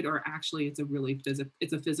COVID or actually it's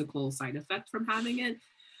a physical side effect from having it.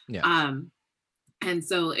 Yeah. And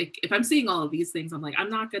so if I'm seeing all of these things, I'm like, I'm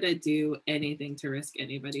not going to do anything to risk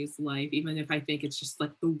anybody's life, even if I think it's just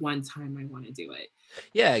like the one time I want to do it.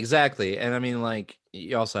 Yeah, exactly. And I mean, like,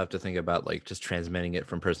 you also have to think about like just transmitting it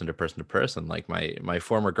from person to person to person. Like my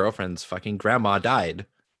former girlfriend's fucking grandma died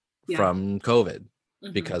from COVID.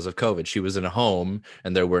 Because of COVID. She was in a home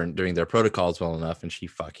and they weren't doing their protocols well enough and she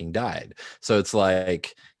fucking died. So it's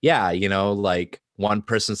like, yeah, you know, like one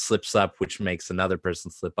person slips up, which makes another person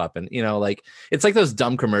slip up. And, you know, like, it's like those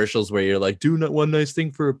dumb commercials where you're like, do one nice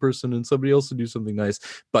thing for a person and somebody else will do something nice,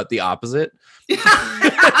 but the opposite. yeah,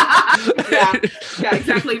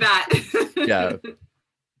 exactly that. Yeah.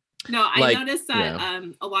 No, I noticed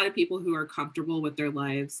that a lot of people who are comfortable with their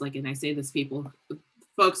lives, like, and I say this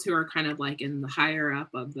folks who are kind of like in the higher up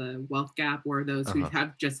of the wealth gap, or those who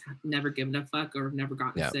have just never given a fuck or have never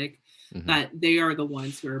gotten sick, that they are the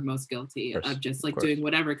ones who are most guilty of just like doing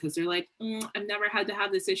whatever, because they're like, I've never had to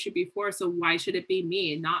have this issue before, so why should it be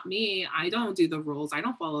me? Not me. I don't do the rules. I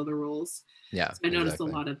don't follow the rules. Yeah, so I noticed a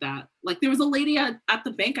lot of that. Like, there was a lady at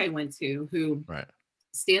the bank I went to who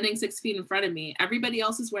standing 6 feet in front of me, everybody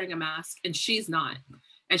else is wearing a mask and she's not,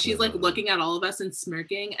 and she's like looking at all of us and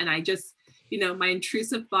smirking, and I just, you know, my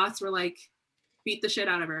intrusive thoughts were like, beat the shit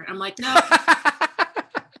out of her. I'm like, no,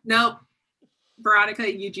 nope,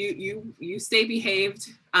 Veronica, you stay behaved.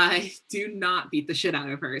 I do not beat the shit out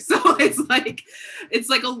of her. So it's like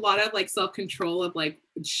a lot of like self-control of like,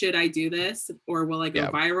 should I do this, or will I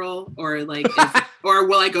go viral, or like, or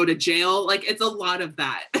will I go to jail? Like, it's a lot of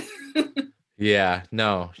that. Yeah.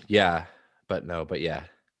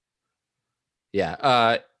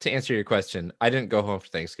 To answer your question, I didn't go home for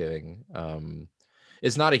Thanksgiving.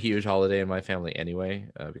 It's not a huge holiday in my family anyway,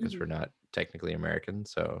 because we're not technically American,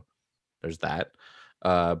 so there's that.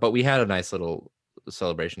 But we had a nice little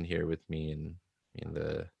celebration here with me and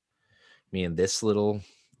this little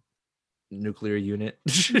nuclear unit.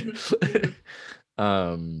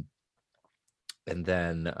 And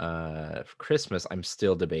then for Christmas, I'm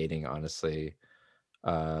still debating, honestly.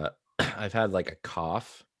 I've had like a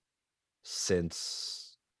cough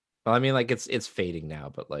since, well, I mean, like it's fading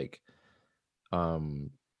now, but like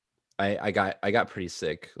I got pretty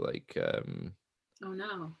sick like oh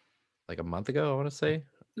no, like a month ago, I want to say.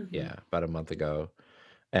 Yeah, about a month ago.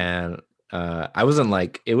 And I wasn't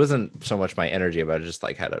like, it wasn't so much my energy, but I just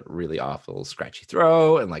like had a really awful scratchy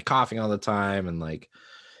throat and like coughing all the time, and like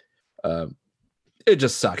it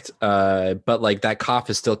just sucked. But like that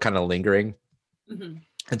cough is still kind of lingering.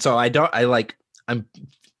 And so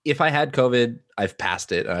if I had COVID, I've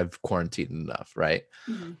passed it. I've quarantined enough, right?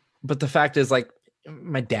 But the fact is, like,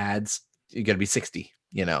 my dad's gonna be 60,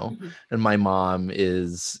 you know, and my mom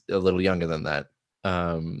is a little younger than that.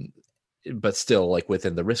 but still like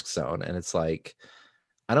within the risk zone. And it's like,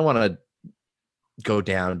 I don't want to go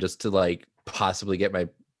down just to like possibly get my,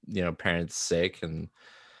 parents sick. And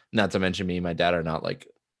not to mention me and my dad are not like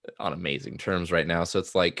on amazing terms right now. So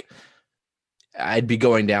it's like, I'd be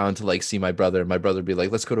going down to like see my brother, and my brother would be like,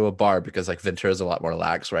 let's go to a bar because like Ventura's a lot more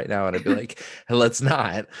lax right now. And I'd be like, let's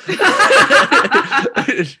not.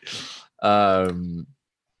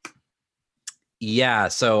 Yeah,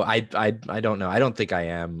 so I don't know. I don't think I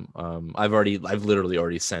am. I've literally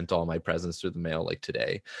already sent all my presents through the mail like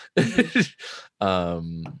today.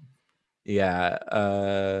 Yeah,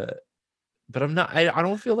 but I'm not, I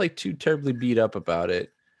don't feel like too terribly beat up about it.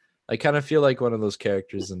 I kind of feel like one of those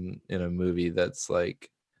characters in a movie that's like,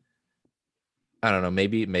 I don't know,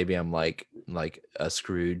 maybe I'm like a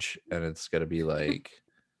Scrooge, and it's gonna be like,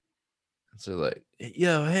 so like,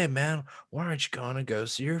 yo, hey man, why aren't you gonna go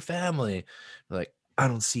see your family? Like, I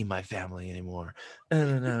don't see my family anymore. I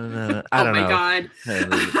don't know. Oh my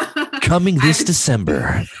God. Coming this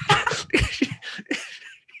December.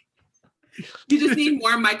 You just need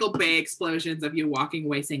more Michael Bay explosions of you walking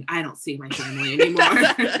away saying, I don't see my family anymore.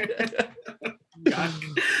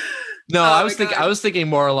 No, I was thinking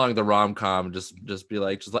more along the rom-com, just be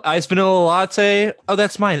like, ice vanilla latte. Oh,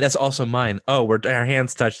 that's mine. That's also mine. Oh, our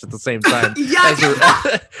hands touched at the same time.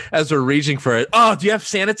 as we're reaching for it. Oh, do you have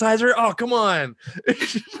sanitizer? Oh, come on.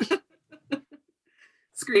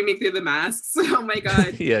 Screaming through the masks. Oh my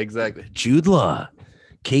God. Yeah, exactly. Jude Law,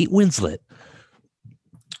 Kate Winslet.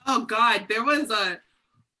 Oh God, there was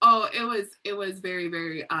it was very,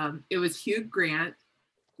 very, it was Hugh Grant,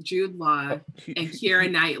 Jude Law, and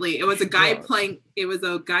Keira Knightley. It was a guy playing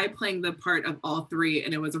the part of all three,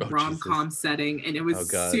 and it was a rom-com setting, and it was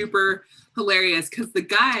super hilarious because the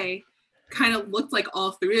guy kind of looked like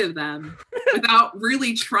all three of them without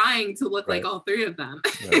really trying to look like all three of them.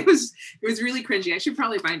 Right. It was really cringy. I should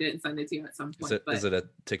probably find it and send it to you at some point. Is it a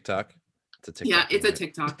TikTok? It's a TikTok. Yeah, it's a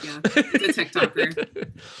TikTok. Yeah, it's a TikToker.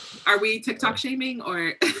 Are we TikTok shaming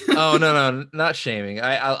or? Oh no, not shaming.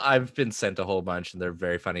 I've been sent a whole bunch, and they're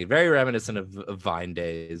very funny, very reminiscent of Vine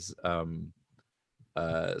days. So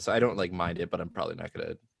I don't like mind it, but I'm probably not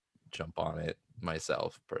gonna jump on it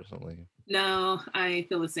myself personally. No, I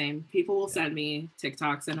feel the same. People will send me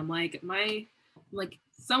TikToks, and I'm like,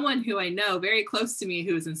 someone who I know very close to me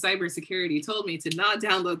who is in cybersecurity told me to not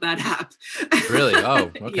download that app. Really?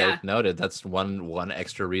 Oh, okay. Yeah. Noted. That's one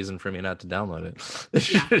extra reason for me not to download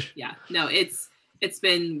it. Yeah. No, it's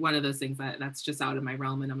been one of those things that's just out of my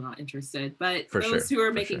realm, and I'm not interested. But for those who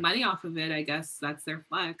are making money off of it, I guess that's their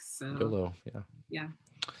flex. So YOLO, yeah. Yeah.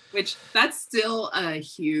 Which that's still a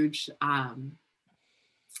huge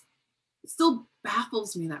still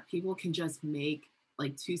baffles me that people can just make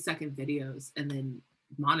like 2-second videos and then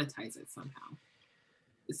monetize it somehow.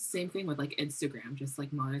 It's the same thing with like Instagram, just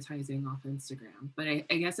like monetizing off Instagram. But I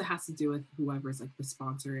guess it has to do with whoever's like the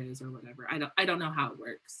sponsor is or whatever. I don't know how it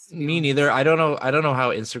works. Me neither. I don't know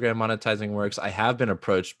how Instagram monetizing works. I have been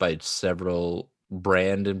approached by several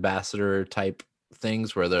brand ambassador type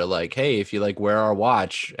things where they're like, hey, if you like wear our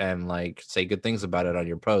watch and like say good things about it on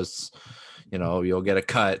your posts, you'll get a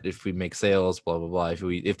cut if we make sales, blah blah blah.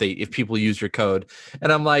 If people use your code.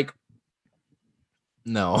 And I'm like,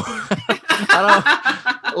 no.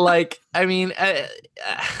 I don't like, I mean,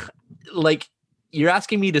 like you're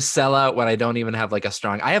asking me to sell out when I don't even have like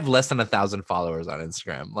I have less than 1,000 followers on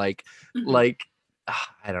Instagram. Like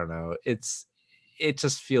I don't know. It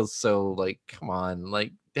just feels so like, come on,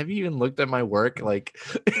 like, have you even looked at my work? Like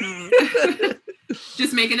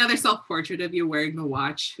just make another self-portrait of you wearing the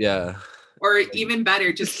watch. Yeah. Or even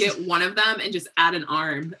better, just get one of them and just add an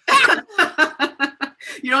arm.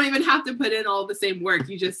 You don't even have to put in all the same work.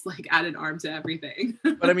 You just like add an arm to everything.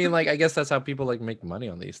 But I mean, like, I guess that's how people like make money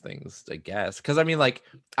on these things, I guess. Because I mean, like,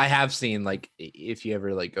 I have seen like if you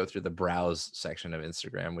ever like go through the browse section of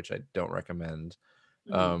Instagram, which I don't recommend,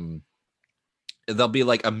 there'll be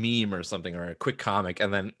like a meme or something or a quick comic,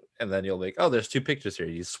 and then you'll like, oh, there's 2 pictures here.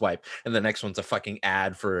 You swipe, and the next one's a fucking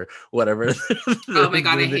ad for whatever. Oh my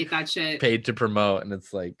God, I hate that shit. Paid to promote, and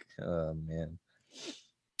it's like, oh man.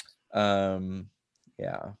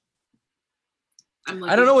 Yeah.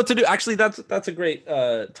 I don't know what to do. Actually, that's a great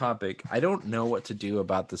topic. I don't know what to do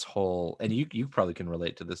about this whole, and you probably can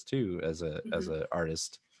relate to this too as a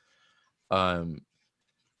artist.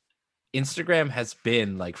 Instagram has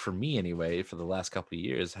been like, for me anyway, for the last couple of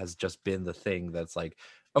years, has just been the thing that's like,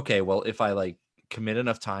 okay, well, if I like commit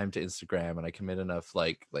enough time to Instagram and I commit enough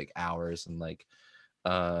like hours and like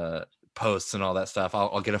posts and all that stuff,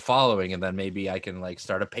 I'll get a following, and then maybe I can like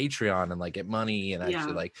start a Patreon and like get money and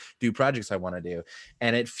actually like do projects I want to do.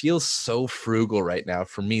 And it feels so frugal right now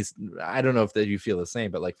for me. I don't know if that you feel the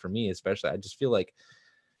same, but like for me especially, I just feel like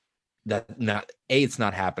that it's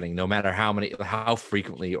not happening no matter how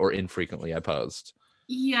frequently or infrequently I post.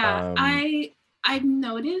 I've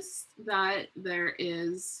noticed that there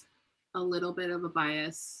is a little bit of a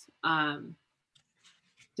bias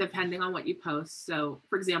depending on what you post. So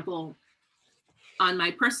for example, on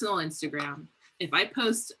my personal Instagram, if I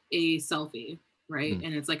post a selfie, right,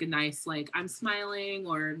 and it's like a nice, like I'm smiling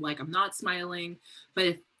or like I'm not smiling, but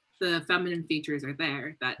if the feminine features are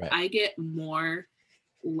there, that I get more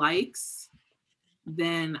likes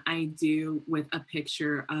than I do with a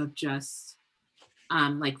picture of just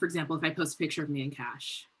like for example, if I post a picture of me and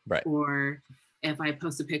Cash, or if I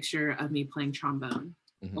post a picture of me playing trombone,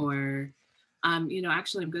 or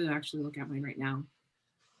actually I'm gonna actually look at mine right now.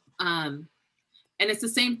 And it's the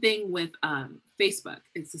same thing with Facebook.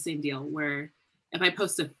 It's the same deal where if I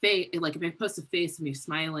post a face, like if I post a face of me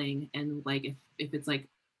smiling, and like if it's like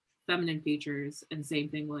feminine features, and same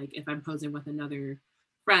thing like if I'm posing with another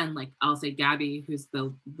friend, like I'll say Gabby, who's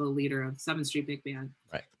the leader of 7th Street Big Band.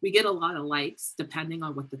 We get a lot of likes depending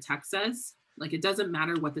on what the text says. Like it doesn't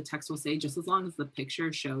matter what the text will say, just as long as the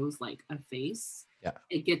picture shows like a face,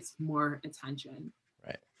 it gets more attention.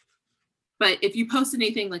 But if you post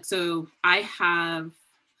anything like, so I'm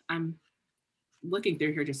looking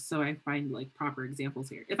through here just so I find like proper examples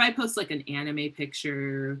here. If I post like an anime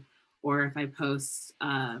picture, or if I post,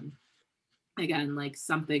 again, like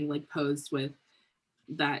something like posed with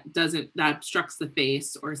that obstructs the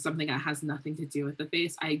face, or something that has nothing to do with the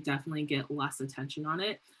face, I definitely get less attention on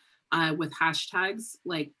it. With hashtags,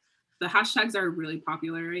 like the hashtags are really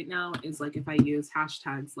popular right now is like if I use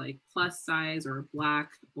hashtags like plus size or Black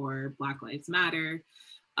Lives Matter.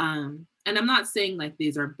 And I'm not saying like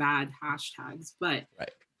these are bad hashtags, but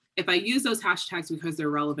if I use those hashtags because they're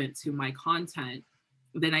relevant to my content,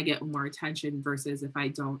 then I get more attention versus if I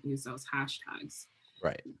don't use those hashtags.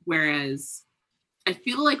 Whereas I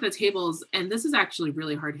feel like the tables, and this is actually a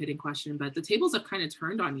really hard hitting question, but the tables have kind of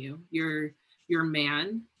turned on you. You're a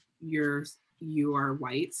man, you are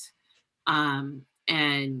white.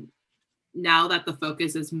 And now that the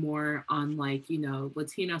focus is more on like,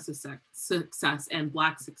 Latino success and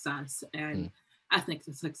Black success and ethnic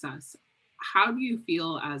success, how do you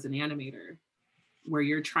feel as an animator where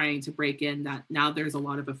you're trying to break in that now there's a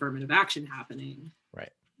lot of affirmative action happening?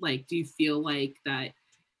 Like, do you feel like that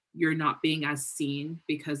you're not being as seen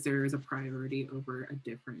because there is a priority over a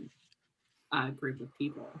different group of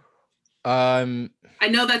people? I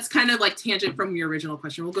know that's kind of like tangent from your original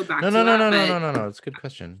question. We'll go back to that. No. It's a good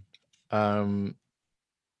question. I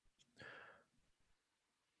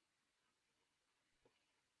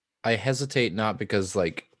hesitate not because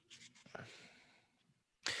like,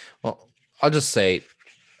 well, I'll just say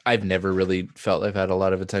I've never really felt I've had a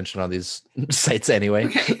lot of attention on these sites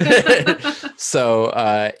anyway. So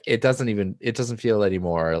it doesn't feel any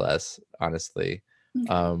more or less, honestly.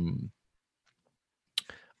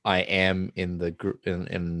 I am in the group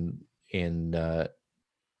in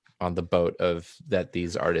on the boat of that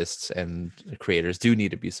these artists and creators do need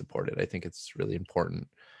to be supported. I think it's really important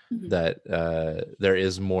that there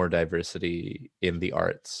is more diversity in the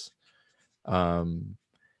arts. And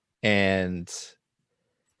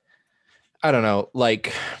I don't know,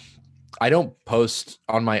 like I don't post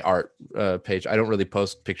on my art page. I don't really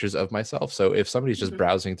post pictures of myself. So if somebody's just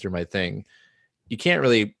browsing through my thing, you can't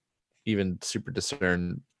really even super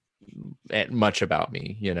discern much about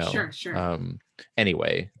me, Sure.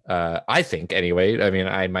 Anyway, I think anyway, I mean,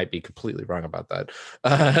 I might be completely wrong about that.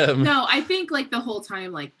 No, I think like the whole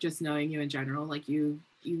time, like just knowing you in general, like you've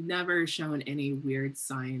never shown any weird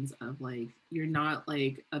signs of like you're not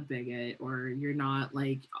like a bigot, or you're not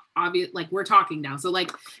like obvious, like we're talking now, so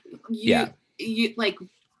like you like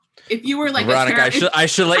if you were like Veronica, I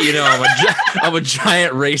should let you know I'm a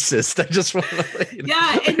giant racist. I just want to let you know.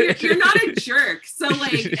 Yeah, and you're not a jerk. So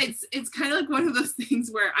like it's kind of like one of those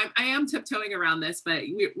things where I am tiptoeing around this, but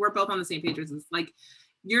we're both on the same page. It's like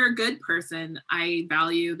you're a good person. I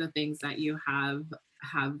value the things that you have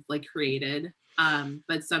like created.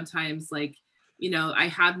 But sometimes like, I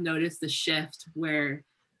have noticed the shift where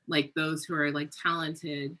like those who are like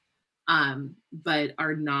talented, but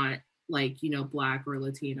are not like, Black or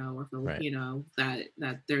Latino or Filipino, that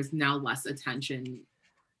there's now less attention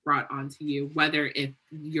brought onto you, whether if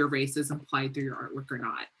your race is implied through your artwork or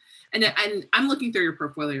not. And I'm looking through your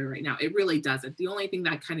portfolio right now. It really doesn't. The only thing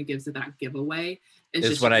that kind of gives it that giveaway is It's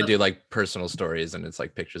just when I do like personal stories and it's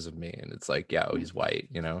like pictures of me and it's like, yeah, oh, he's white,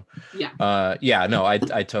 you know? Yeah. No, I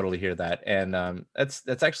totally hear that. And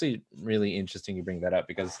that's actually really interesting you bring that up,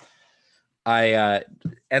 because I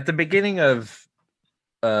at the beginning of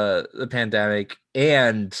the pandemic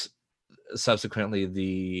and subsequently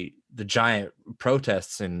the giant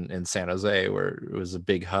protests in San Jose, where it was a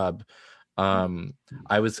big hub, I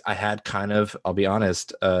had kind of, I'll be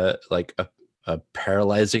honest, like a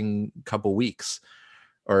paralyzing couple weeks,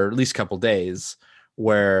 or at least couple days,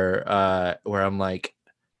 where I'm like,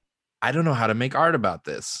 I don't know how to make art about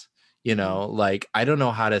this, you know, like I don't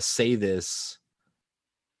know how to say this,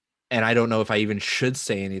 and I don't know if I even should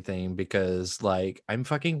say anything, because like I'm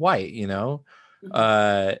fucking white, you know.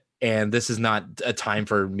 And this is not a time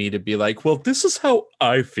for me to be like, well, this is how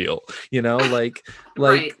I feel, you know, like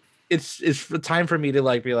Right. it's a time for me to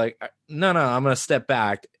like be like, no, I'm gonna step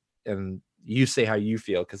back and you say how you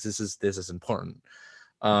feel, because this is important.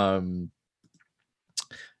 After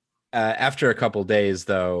a couple days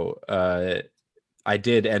though, I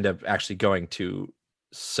did end up actually going to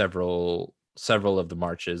several of the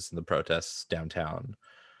marches and the protests downtown.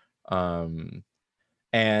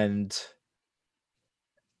 And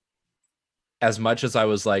as much as I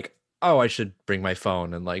was like, oh, I should bring my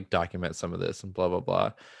phone and like document some of this and blah blah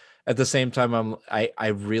blah, at the same time I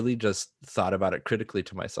really just thought about it critically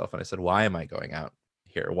to myself, and I said, why am I going out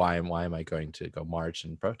here? Why am I going to go march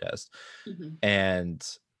and protest? And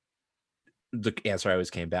the answer I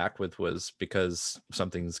always came back with was because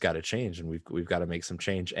something's got to change, and we've got to make some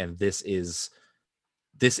change, and this is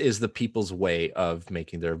the people's way of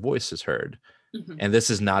making their voices heard. And this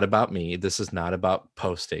is not about me. This is not about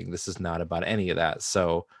posting. This is not about any of that.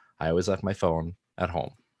 So I always left my phone at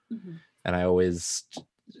home. And I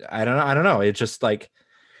don't know. It's just like,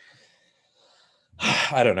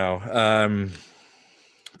 I don't know.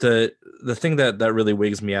 The thing that really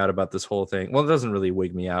wigs me out about this whole thing, well, it doesn't really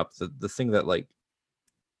wig me out. The thing that like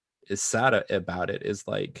is sad about it is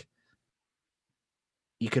like,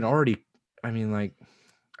 you can already, I mean, like,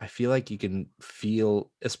 I feel like you can feel,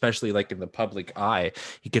 especially like in the public eye,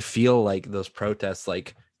 you could feel like those protests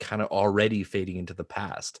like kind of already fading into the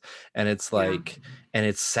past. And it's like, and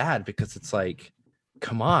it's sad because it's like,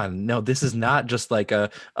 come on, no, this is not just like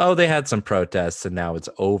oh, they had some protests and now it's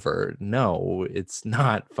over. No, it's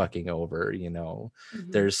not fucking over, you know.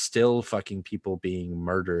 There's still fucking people being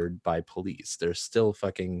murdered by police. There's still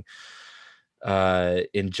fucking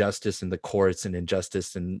injustice in the courts and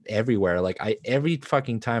injustice in everywhere. Like every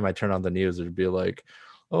fucking time I turn on the news, it'd be like,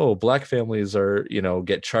 oh, black families are, you know,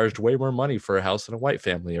 get charged way more money for a house than a white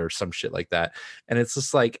family or some shit like that. And it's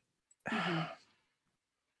just like,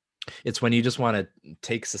 it's when you just want to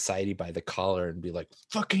take society by the collar and be like,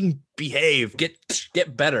 fucking behave, get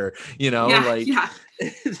better, you know.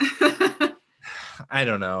 I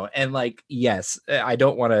don't know. And like, yes, I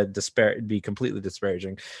don't want to be completely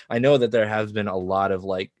disparaging. I know that there has been a lot of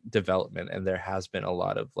like development, and there has been a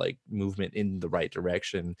lot of like movement in the right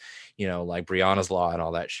direction, you know, like Breonna's Law and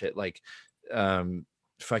all that shit. Like,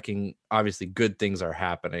 fucking obviously good things are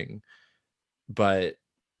happening, but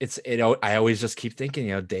I always just keep thinking,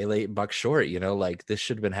 you know, day late, buck short, you know, like this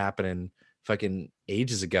should have been happening fucking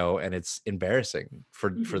ages ago. And it's embarrassing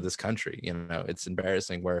for this country. You know, it's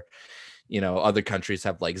embarrassing where, you know, other countries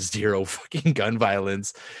have like zero fucking gun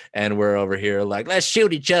violence, and we're over here like, let's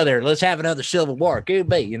shoot each other, let's have another civil war,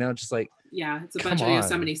 you know, just like, it's a bunch of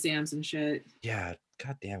Yosemite Sams and shit. Yeah,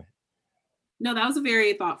 god damn it. No, that was a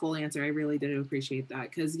very thoughtful answer. I really did appreciate that,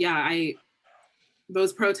 because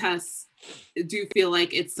those protests do feel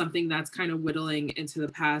like it's something that's kind of whittling into the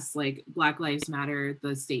past. Like Black Lives Matter,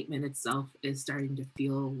 the statement itself is starting to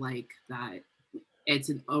feel like that it's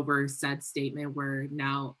an oversaid statement, where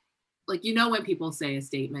now, like, you know, when people say a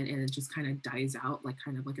statement and it just kind of dies out, like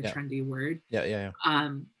kind of like a trendy word.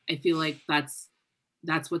 I feel like that's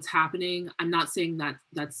what's happening. I'm not saying that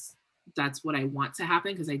that's what I want to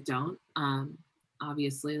happen, because I don't.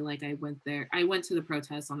 Obviously, like I went to the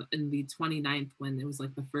protest in the 29th, when it was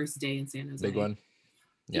like the first day in San Jose. Big one.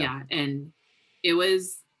 Yeah. And it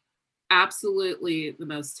was absolutely the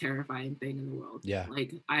most terrifying thing in the world. Yeah.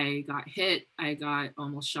 Like I got hit, I got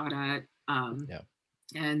almost shot at.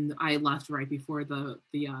 And I left right before the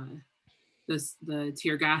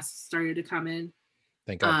tear gas started to come in.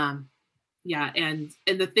 Thank God. Yeah, and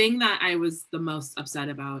the thing that I was the most upset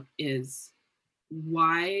about is,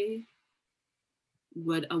 why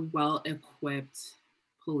would a well-equipped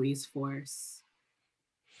police force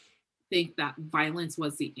think that violence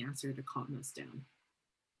was the answer to calm us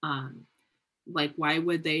down? Like, why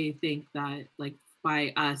would they think that, like,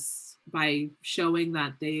 by us, by showing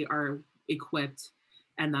that they are equipped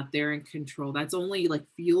and that they're in control. That's only like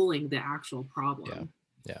fueling the actual problem.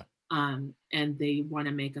 Yeah. And they want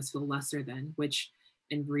to make us feel lesser than, which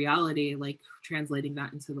in reality, like translating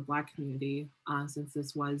that into the Black community, since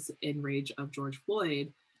this was in rage of George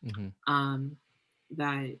Floyd,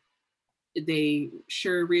 that they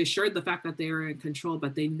sure reassured the fact that they were in control,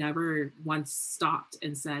 but they never once stopped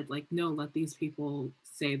and said like, no, let these people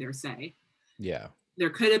say their say. Yeah. There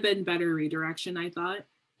could have been better redirection, I thought.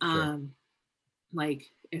 Sure.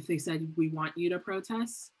 Like if they said, we want you to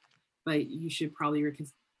protest, but you should probably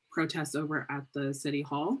protest over at the city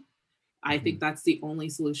hall. I think that's the only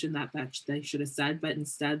solution that they should have said, but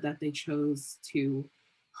instead that they chose to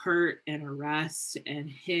hurt and arrest and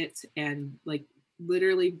hit and like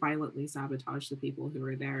literally violently sabotage the people who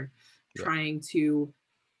were there, trying to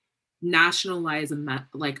nationalize a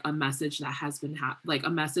message that has been a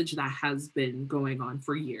message that has been going on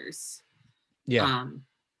for years.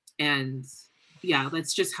 And yeah,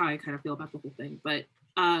 that's just how I kind of feel about the whole thing. But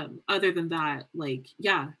other than that, like,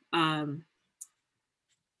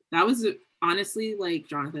 that was honestly, like,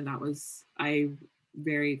 Jonathan, I'm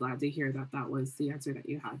very glad to hear that was the answer that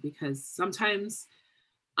you had, because sometimes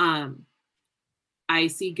I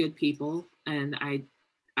see good people and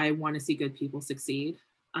I want to see good people succeed.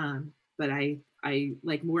 But I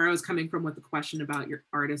like where I was coming from with the question about your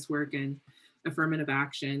artist work and affirmative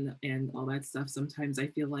action and all that stuff. Sometimes I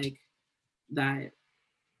feel like that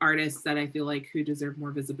artists that I feel like who deserve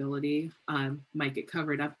more visibility might get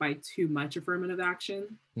covered up by too much affirmative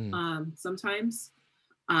action sometimes.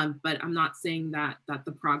 But I'm not saying that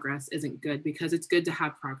the progress isn't good, because it's good to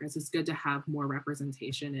have progress. It's good to have more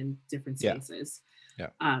representation in different spaces.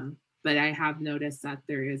 But I have noticed that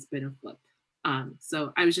there has been a flip.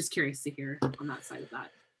 So I was just curious to hear on that side of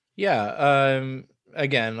that.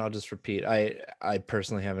 Again, I'll just repeat, I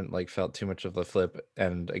personally haven't like felt too much of the flip,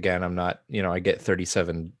 and again, I'm not, I get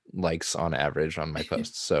 37 likes on average on my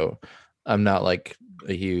posts, so I'm not like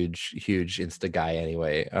a huge Insta guy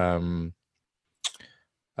anyway.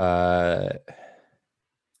 But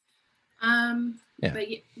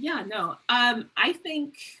I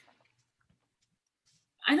think,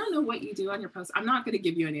 I don't know what you do on your posts. I'm not going to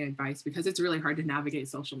give you any advice because it's really hard to navigate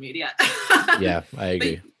social media. Yeah, I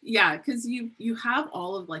agree. But, yeah, because you have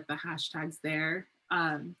all of like the hashtags there.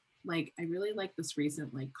 Like I really like this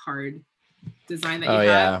recent like card design that you have.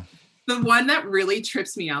 Yeah. The one that really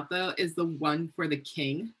trips me out though is the one for the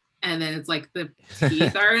king, and then it's like the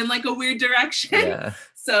teeth are in like a weird direction. Yeah.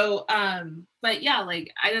 So, but yeah,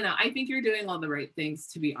 like I don't know. I think you're doing all the right things,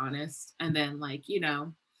 to be honest. And then like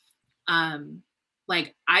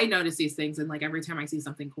like I notice these things, and like every time I see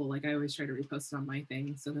something cool, like I always try to repost it on my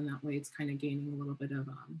thing. So then that way it's kind of gaining a little bit of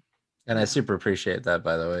and I super appreciate that,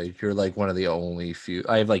 by the way. You're like one of the only few.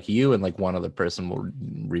 I have like you and like one other person will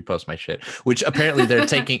repost my shit, which apparently they're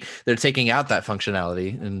taking out that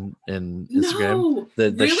functionality in Instagram.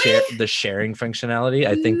 The sharing functionality.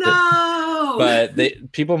 I think but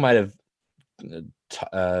people might have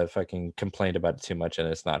fucking complained about it too much and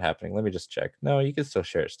it's not happening. Let me just check. No, you can still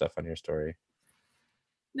share stuff on your story.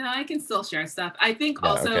 No, I can still share stuff. I think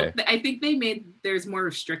I think there's more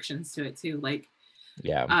restrictions to it too. Like,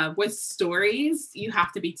 with stories, you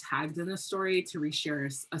have to be tagged in a story to reshare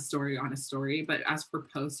a story on a story. But as for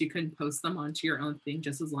posts, you can post them onto your own thing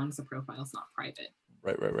just as long as the profile is not private.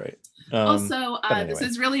 Right. Also, anyway. This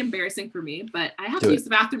is really embarrassing for me, but I have to use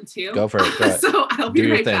the bathroom too. Go for it. So I'll be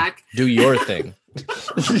right back. Do your thing.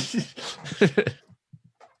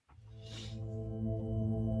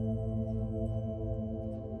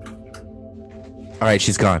 All right,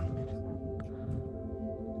 she's gone.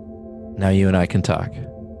 Now you and I can talk.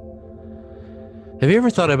 Have you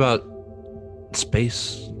ever thought about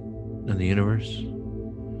space and the universe?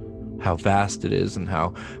 How vast it is and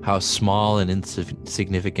how small and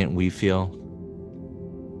insignificant we feel?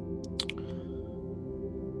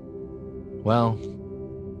 Well,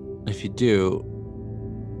 if you do,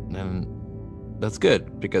 then that's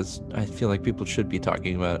good, because I feel like people should be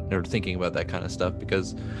talking about or thinking about that kind of stuff,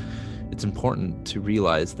 because it's important to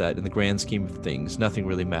realize that in the grand scheme of things, nothing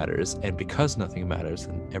really matters. And because nothing matters,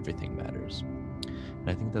 then everything matters. And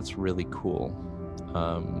I think that's really cool.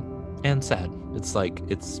 And sad. It's like,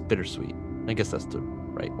 it's bittersweet. I guess that's the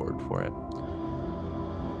right word for it.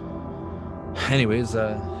 Anyways,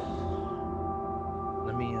 let's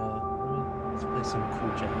play some cool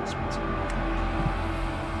jazz music.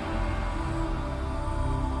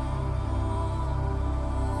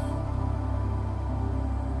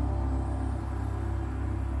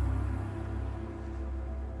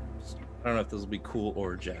 I don't know if this will be cool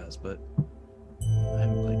or jazz, but I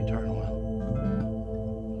haven't played guitar in a while.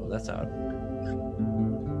 that's out.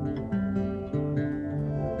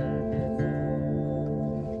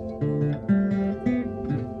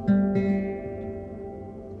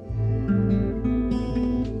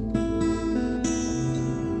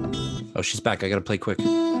 Oh, she's back. I gotta play quick.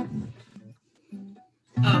 Oh,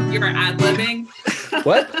 you were ad-libbing?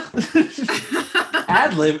 What?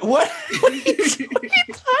 Ad-lib? What are you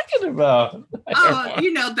talking about? Oh,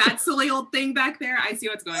 you know, that silly old thing back there. I see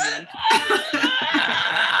what's going on.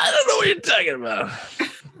 I don't know what you're talking about.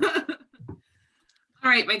 All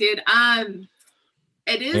right, my dude.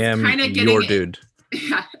 It is kind of getting your dude.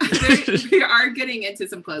 Yeah, we are getting into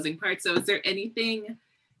some closing parts. So is there anything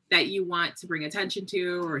that you want to bring attention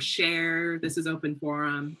to or share? This is open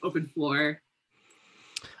forum, open floor.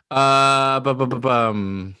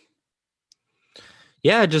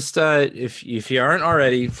 Yeah, just if you aren't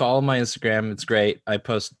already, follow my Instagram. It's great. I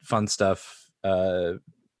post fun stuff,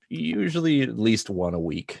 usually at least one a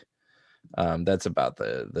week. That's about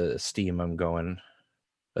the steam I'm going,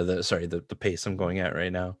 the pace I'm going at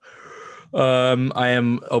right now. I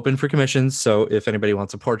am open for commissions, so if anybody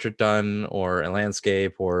wants a portrait done or a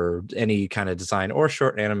landscape or any kind of design or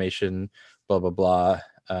short animation, blah blah blah,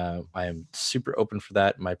 I am super open for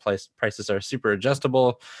that. My prices are super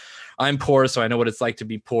adjustable. I'm poor, so I know what it's like to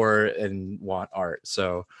be poor and want art.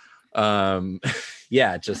 So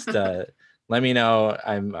yeah, just let me know.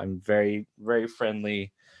 I'm very, very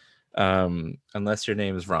friendly. Unless your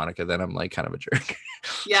name is Veronica, then I'm like kind of a jerk.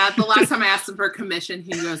 Yeah, the last time I asked him for a commission, he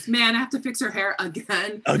goes, "Man, I have to fix her hair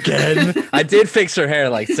again." I did fix her hair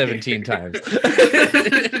like 17 times.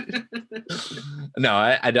 No,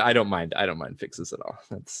 I don't mind. I don't mind fixes at all.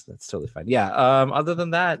 That's totally fine. Yeah. Other than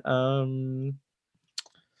that,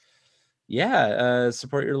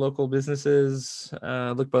 support your local businesses.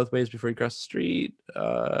 Look both ways before you cross the street.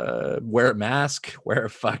 Wear a mask. Wear a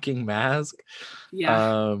fucking mask.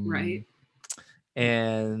 Yeah. Right.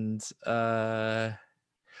 And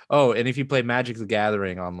and if you play Magic the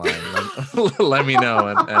Gathering online, let me know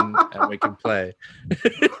and we can play.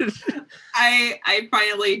 I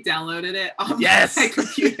finally downloaded it on my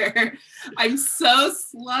computer. I'm so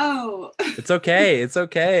slow. It's okay.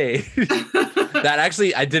 That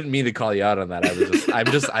actually, I didn't mean to call you out on that. I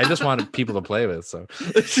just wanted people to play with. So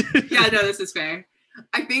yeah, no, this is fair.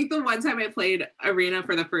 I think the one time I played Arena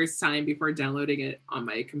for the first time before downloading it on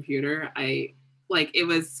my computer, it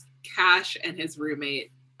was Cash and his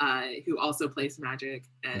roommate, who also plays Magic,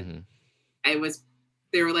 and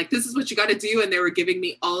they were like, "This is what you got to do," and they were giving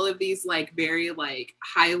me all of these very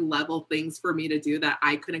high level things for me to do that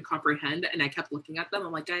I couldn't comprehend, and I kept looking at them.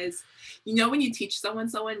 I'm like, guys, when you teach someone,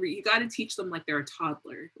 you got to teach them like they're a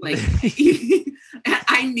toddler. Like,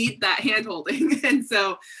 I need that hand holding, and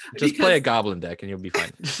so just play a goblin deck and you'll be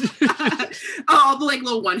fine. All the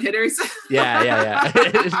little one hitters. Yeah.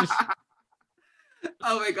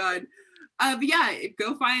 Oh my god.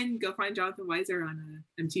 Go find Jonathan Weiser on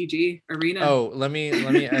MTG Arena. Oh, let me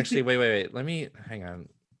actually wait. Let me hang on.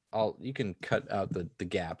 You can cut out the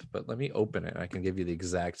gap, but let me open it. I can give you the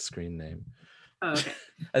exact screen name. Oh, okay.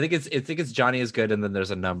 I think it's Johnny is good, and then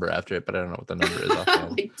there's a number after it, but I don't know what the number is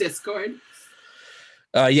offhand. Like Discord.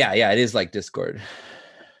 Yeah, it is like Discord.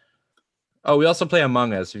 Oh, we also play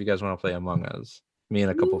Among Us. If you guys want to play Among Us, me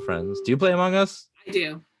and a couple friends. Do you play Among Us? I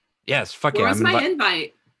do. Yes. Fuck yeah. Where's my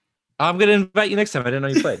invite? I'm gonna invite you next time. I didn't know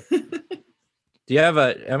you played. Do you have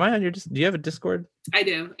do you have a Discord? I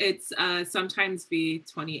do. It's sometimes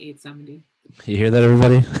V2870. You hear that,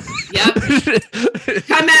 everybody? Yep.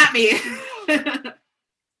 Come at me.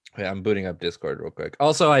 Wait, I'm booting up Discord real quick.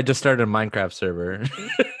 Also, I just started a Minecraft server.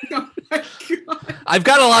 Oh my god. I've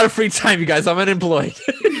got a lot of free time, you guys. I'm unemployed.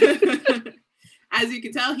 As you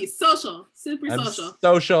can tell, he's social. Super social.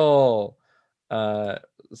 Social.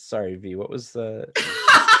 Sorry, V. What was the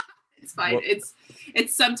It's fine. It's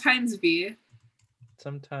sometimes V.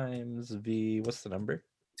 Sometimes V. What's the number?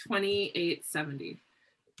 2870.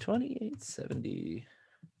 2870.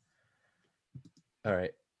 All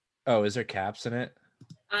right. Oh, is there caps in it?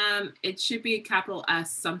 It should be capital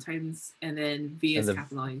S sometimes, and then V is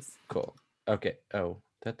capitalized. Cool. Okay. Oh,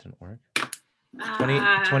 that didn't work.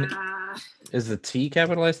 20. Is the T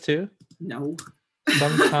capitalized too? No.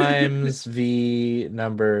 Sometimes V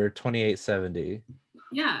number 2870.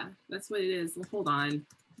 Yeah, that's what it is. Hold on.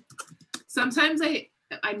 Sometimes I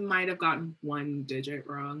might have gotten one digit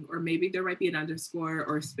wrong, or maybe there might be an underscore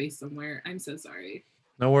or a space somewhere. I'm so sorry.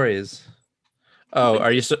 No worries. Oh,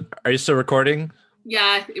 are you still recording?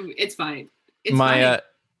 Yeah, it's fine. It's my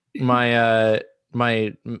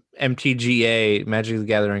MTGA Magic the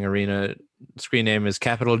Gathering Arena screen name is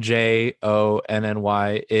capital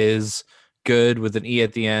JONNY is good with an E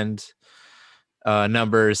at the end.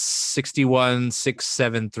 number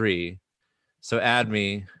 61673. So add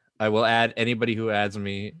me. I will add anybody who adds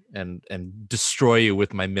me and destroy you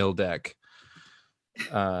with my mill deck.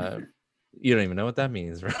 You don't even know what that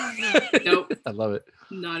means, right? Nope. I love it.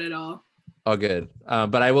 Not at all. All good.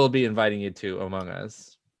 But I will be inviting you to Among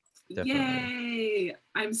Us. Definitely. Yay!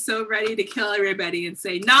 I'm so ready to kill everybody and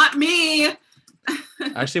say, not me!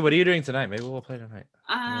 Actually, what are you doing tonight? Maybe we'll play tonight.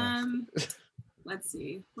 Let's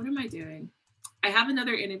see. What am I doing? I have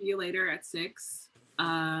another interview later at 6.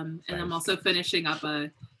 And I'm also finishing up a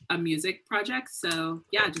music project. So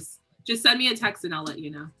yeah, just send me a text and I'll let you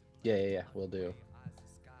know. Yeah. We'll do.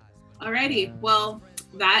 Alrighty. Well,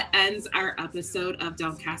 that ends our episode of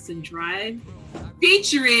Don't Cast and Drive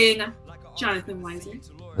featuring Jonathan Weiser.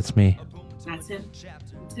 That's me. That's him.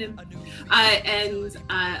 And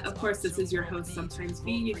of course, this is your host, Sometimes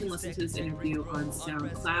B. You can listen to this interview on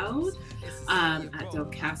SoundCloud at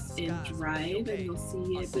Don't Cast and Drive, and you'll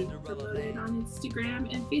see it being promoted on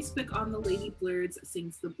Instagram and Facebook on the Lady Blurs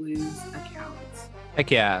Sings the Blues account. Heck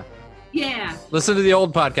yeah. Yeah. Listen to the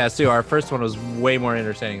old podcast too. Our first one was way more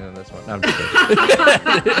entertaining than this one. No, I'm just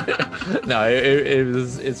kidding. No,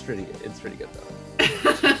 it's pretty good. It's pretty good though.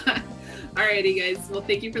 Alrighty, guys. Well,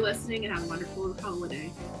 thank you for listening and have a wonderful holiday.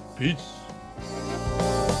 Peace.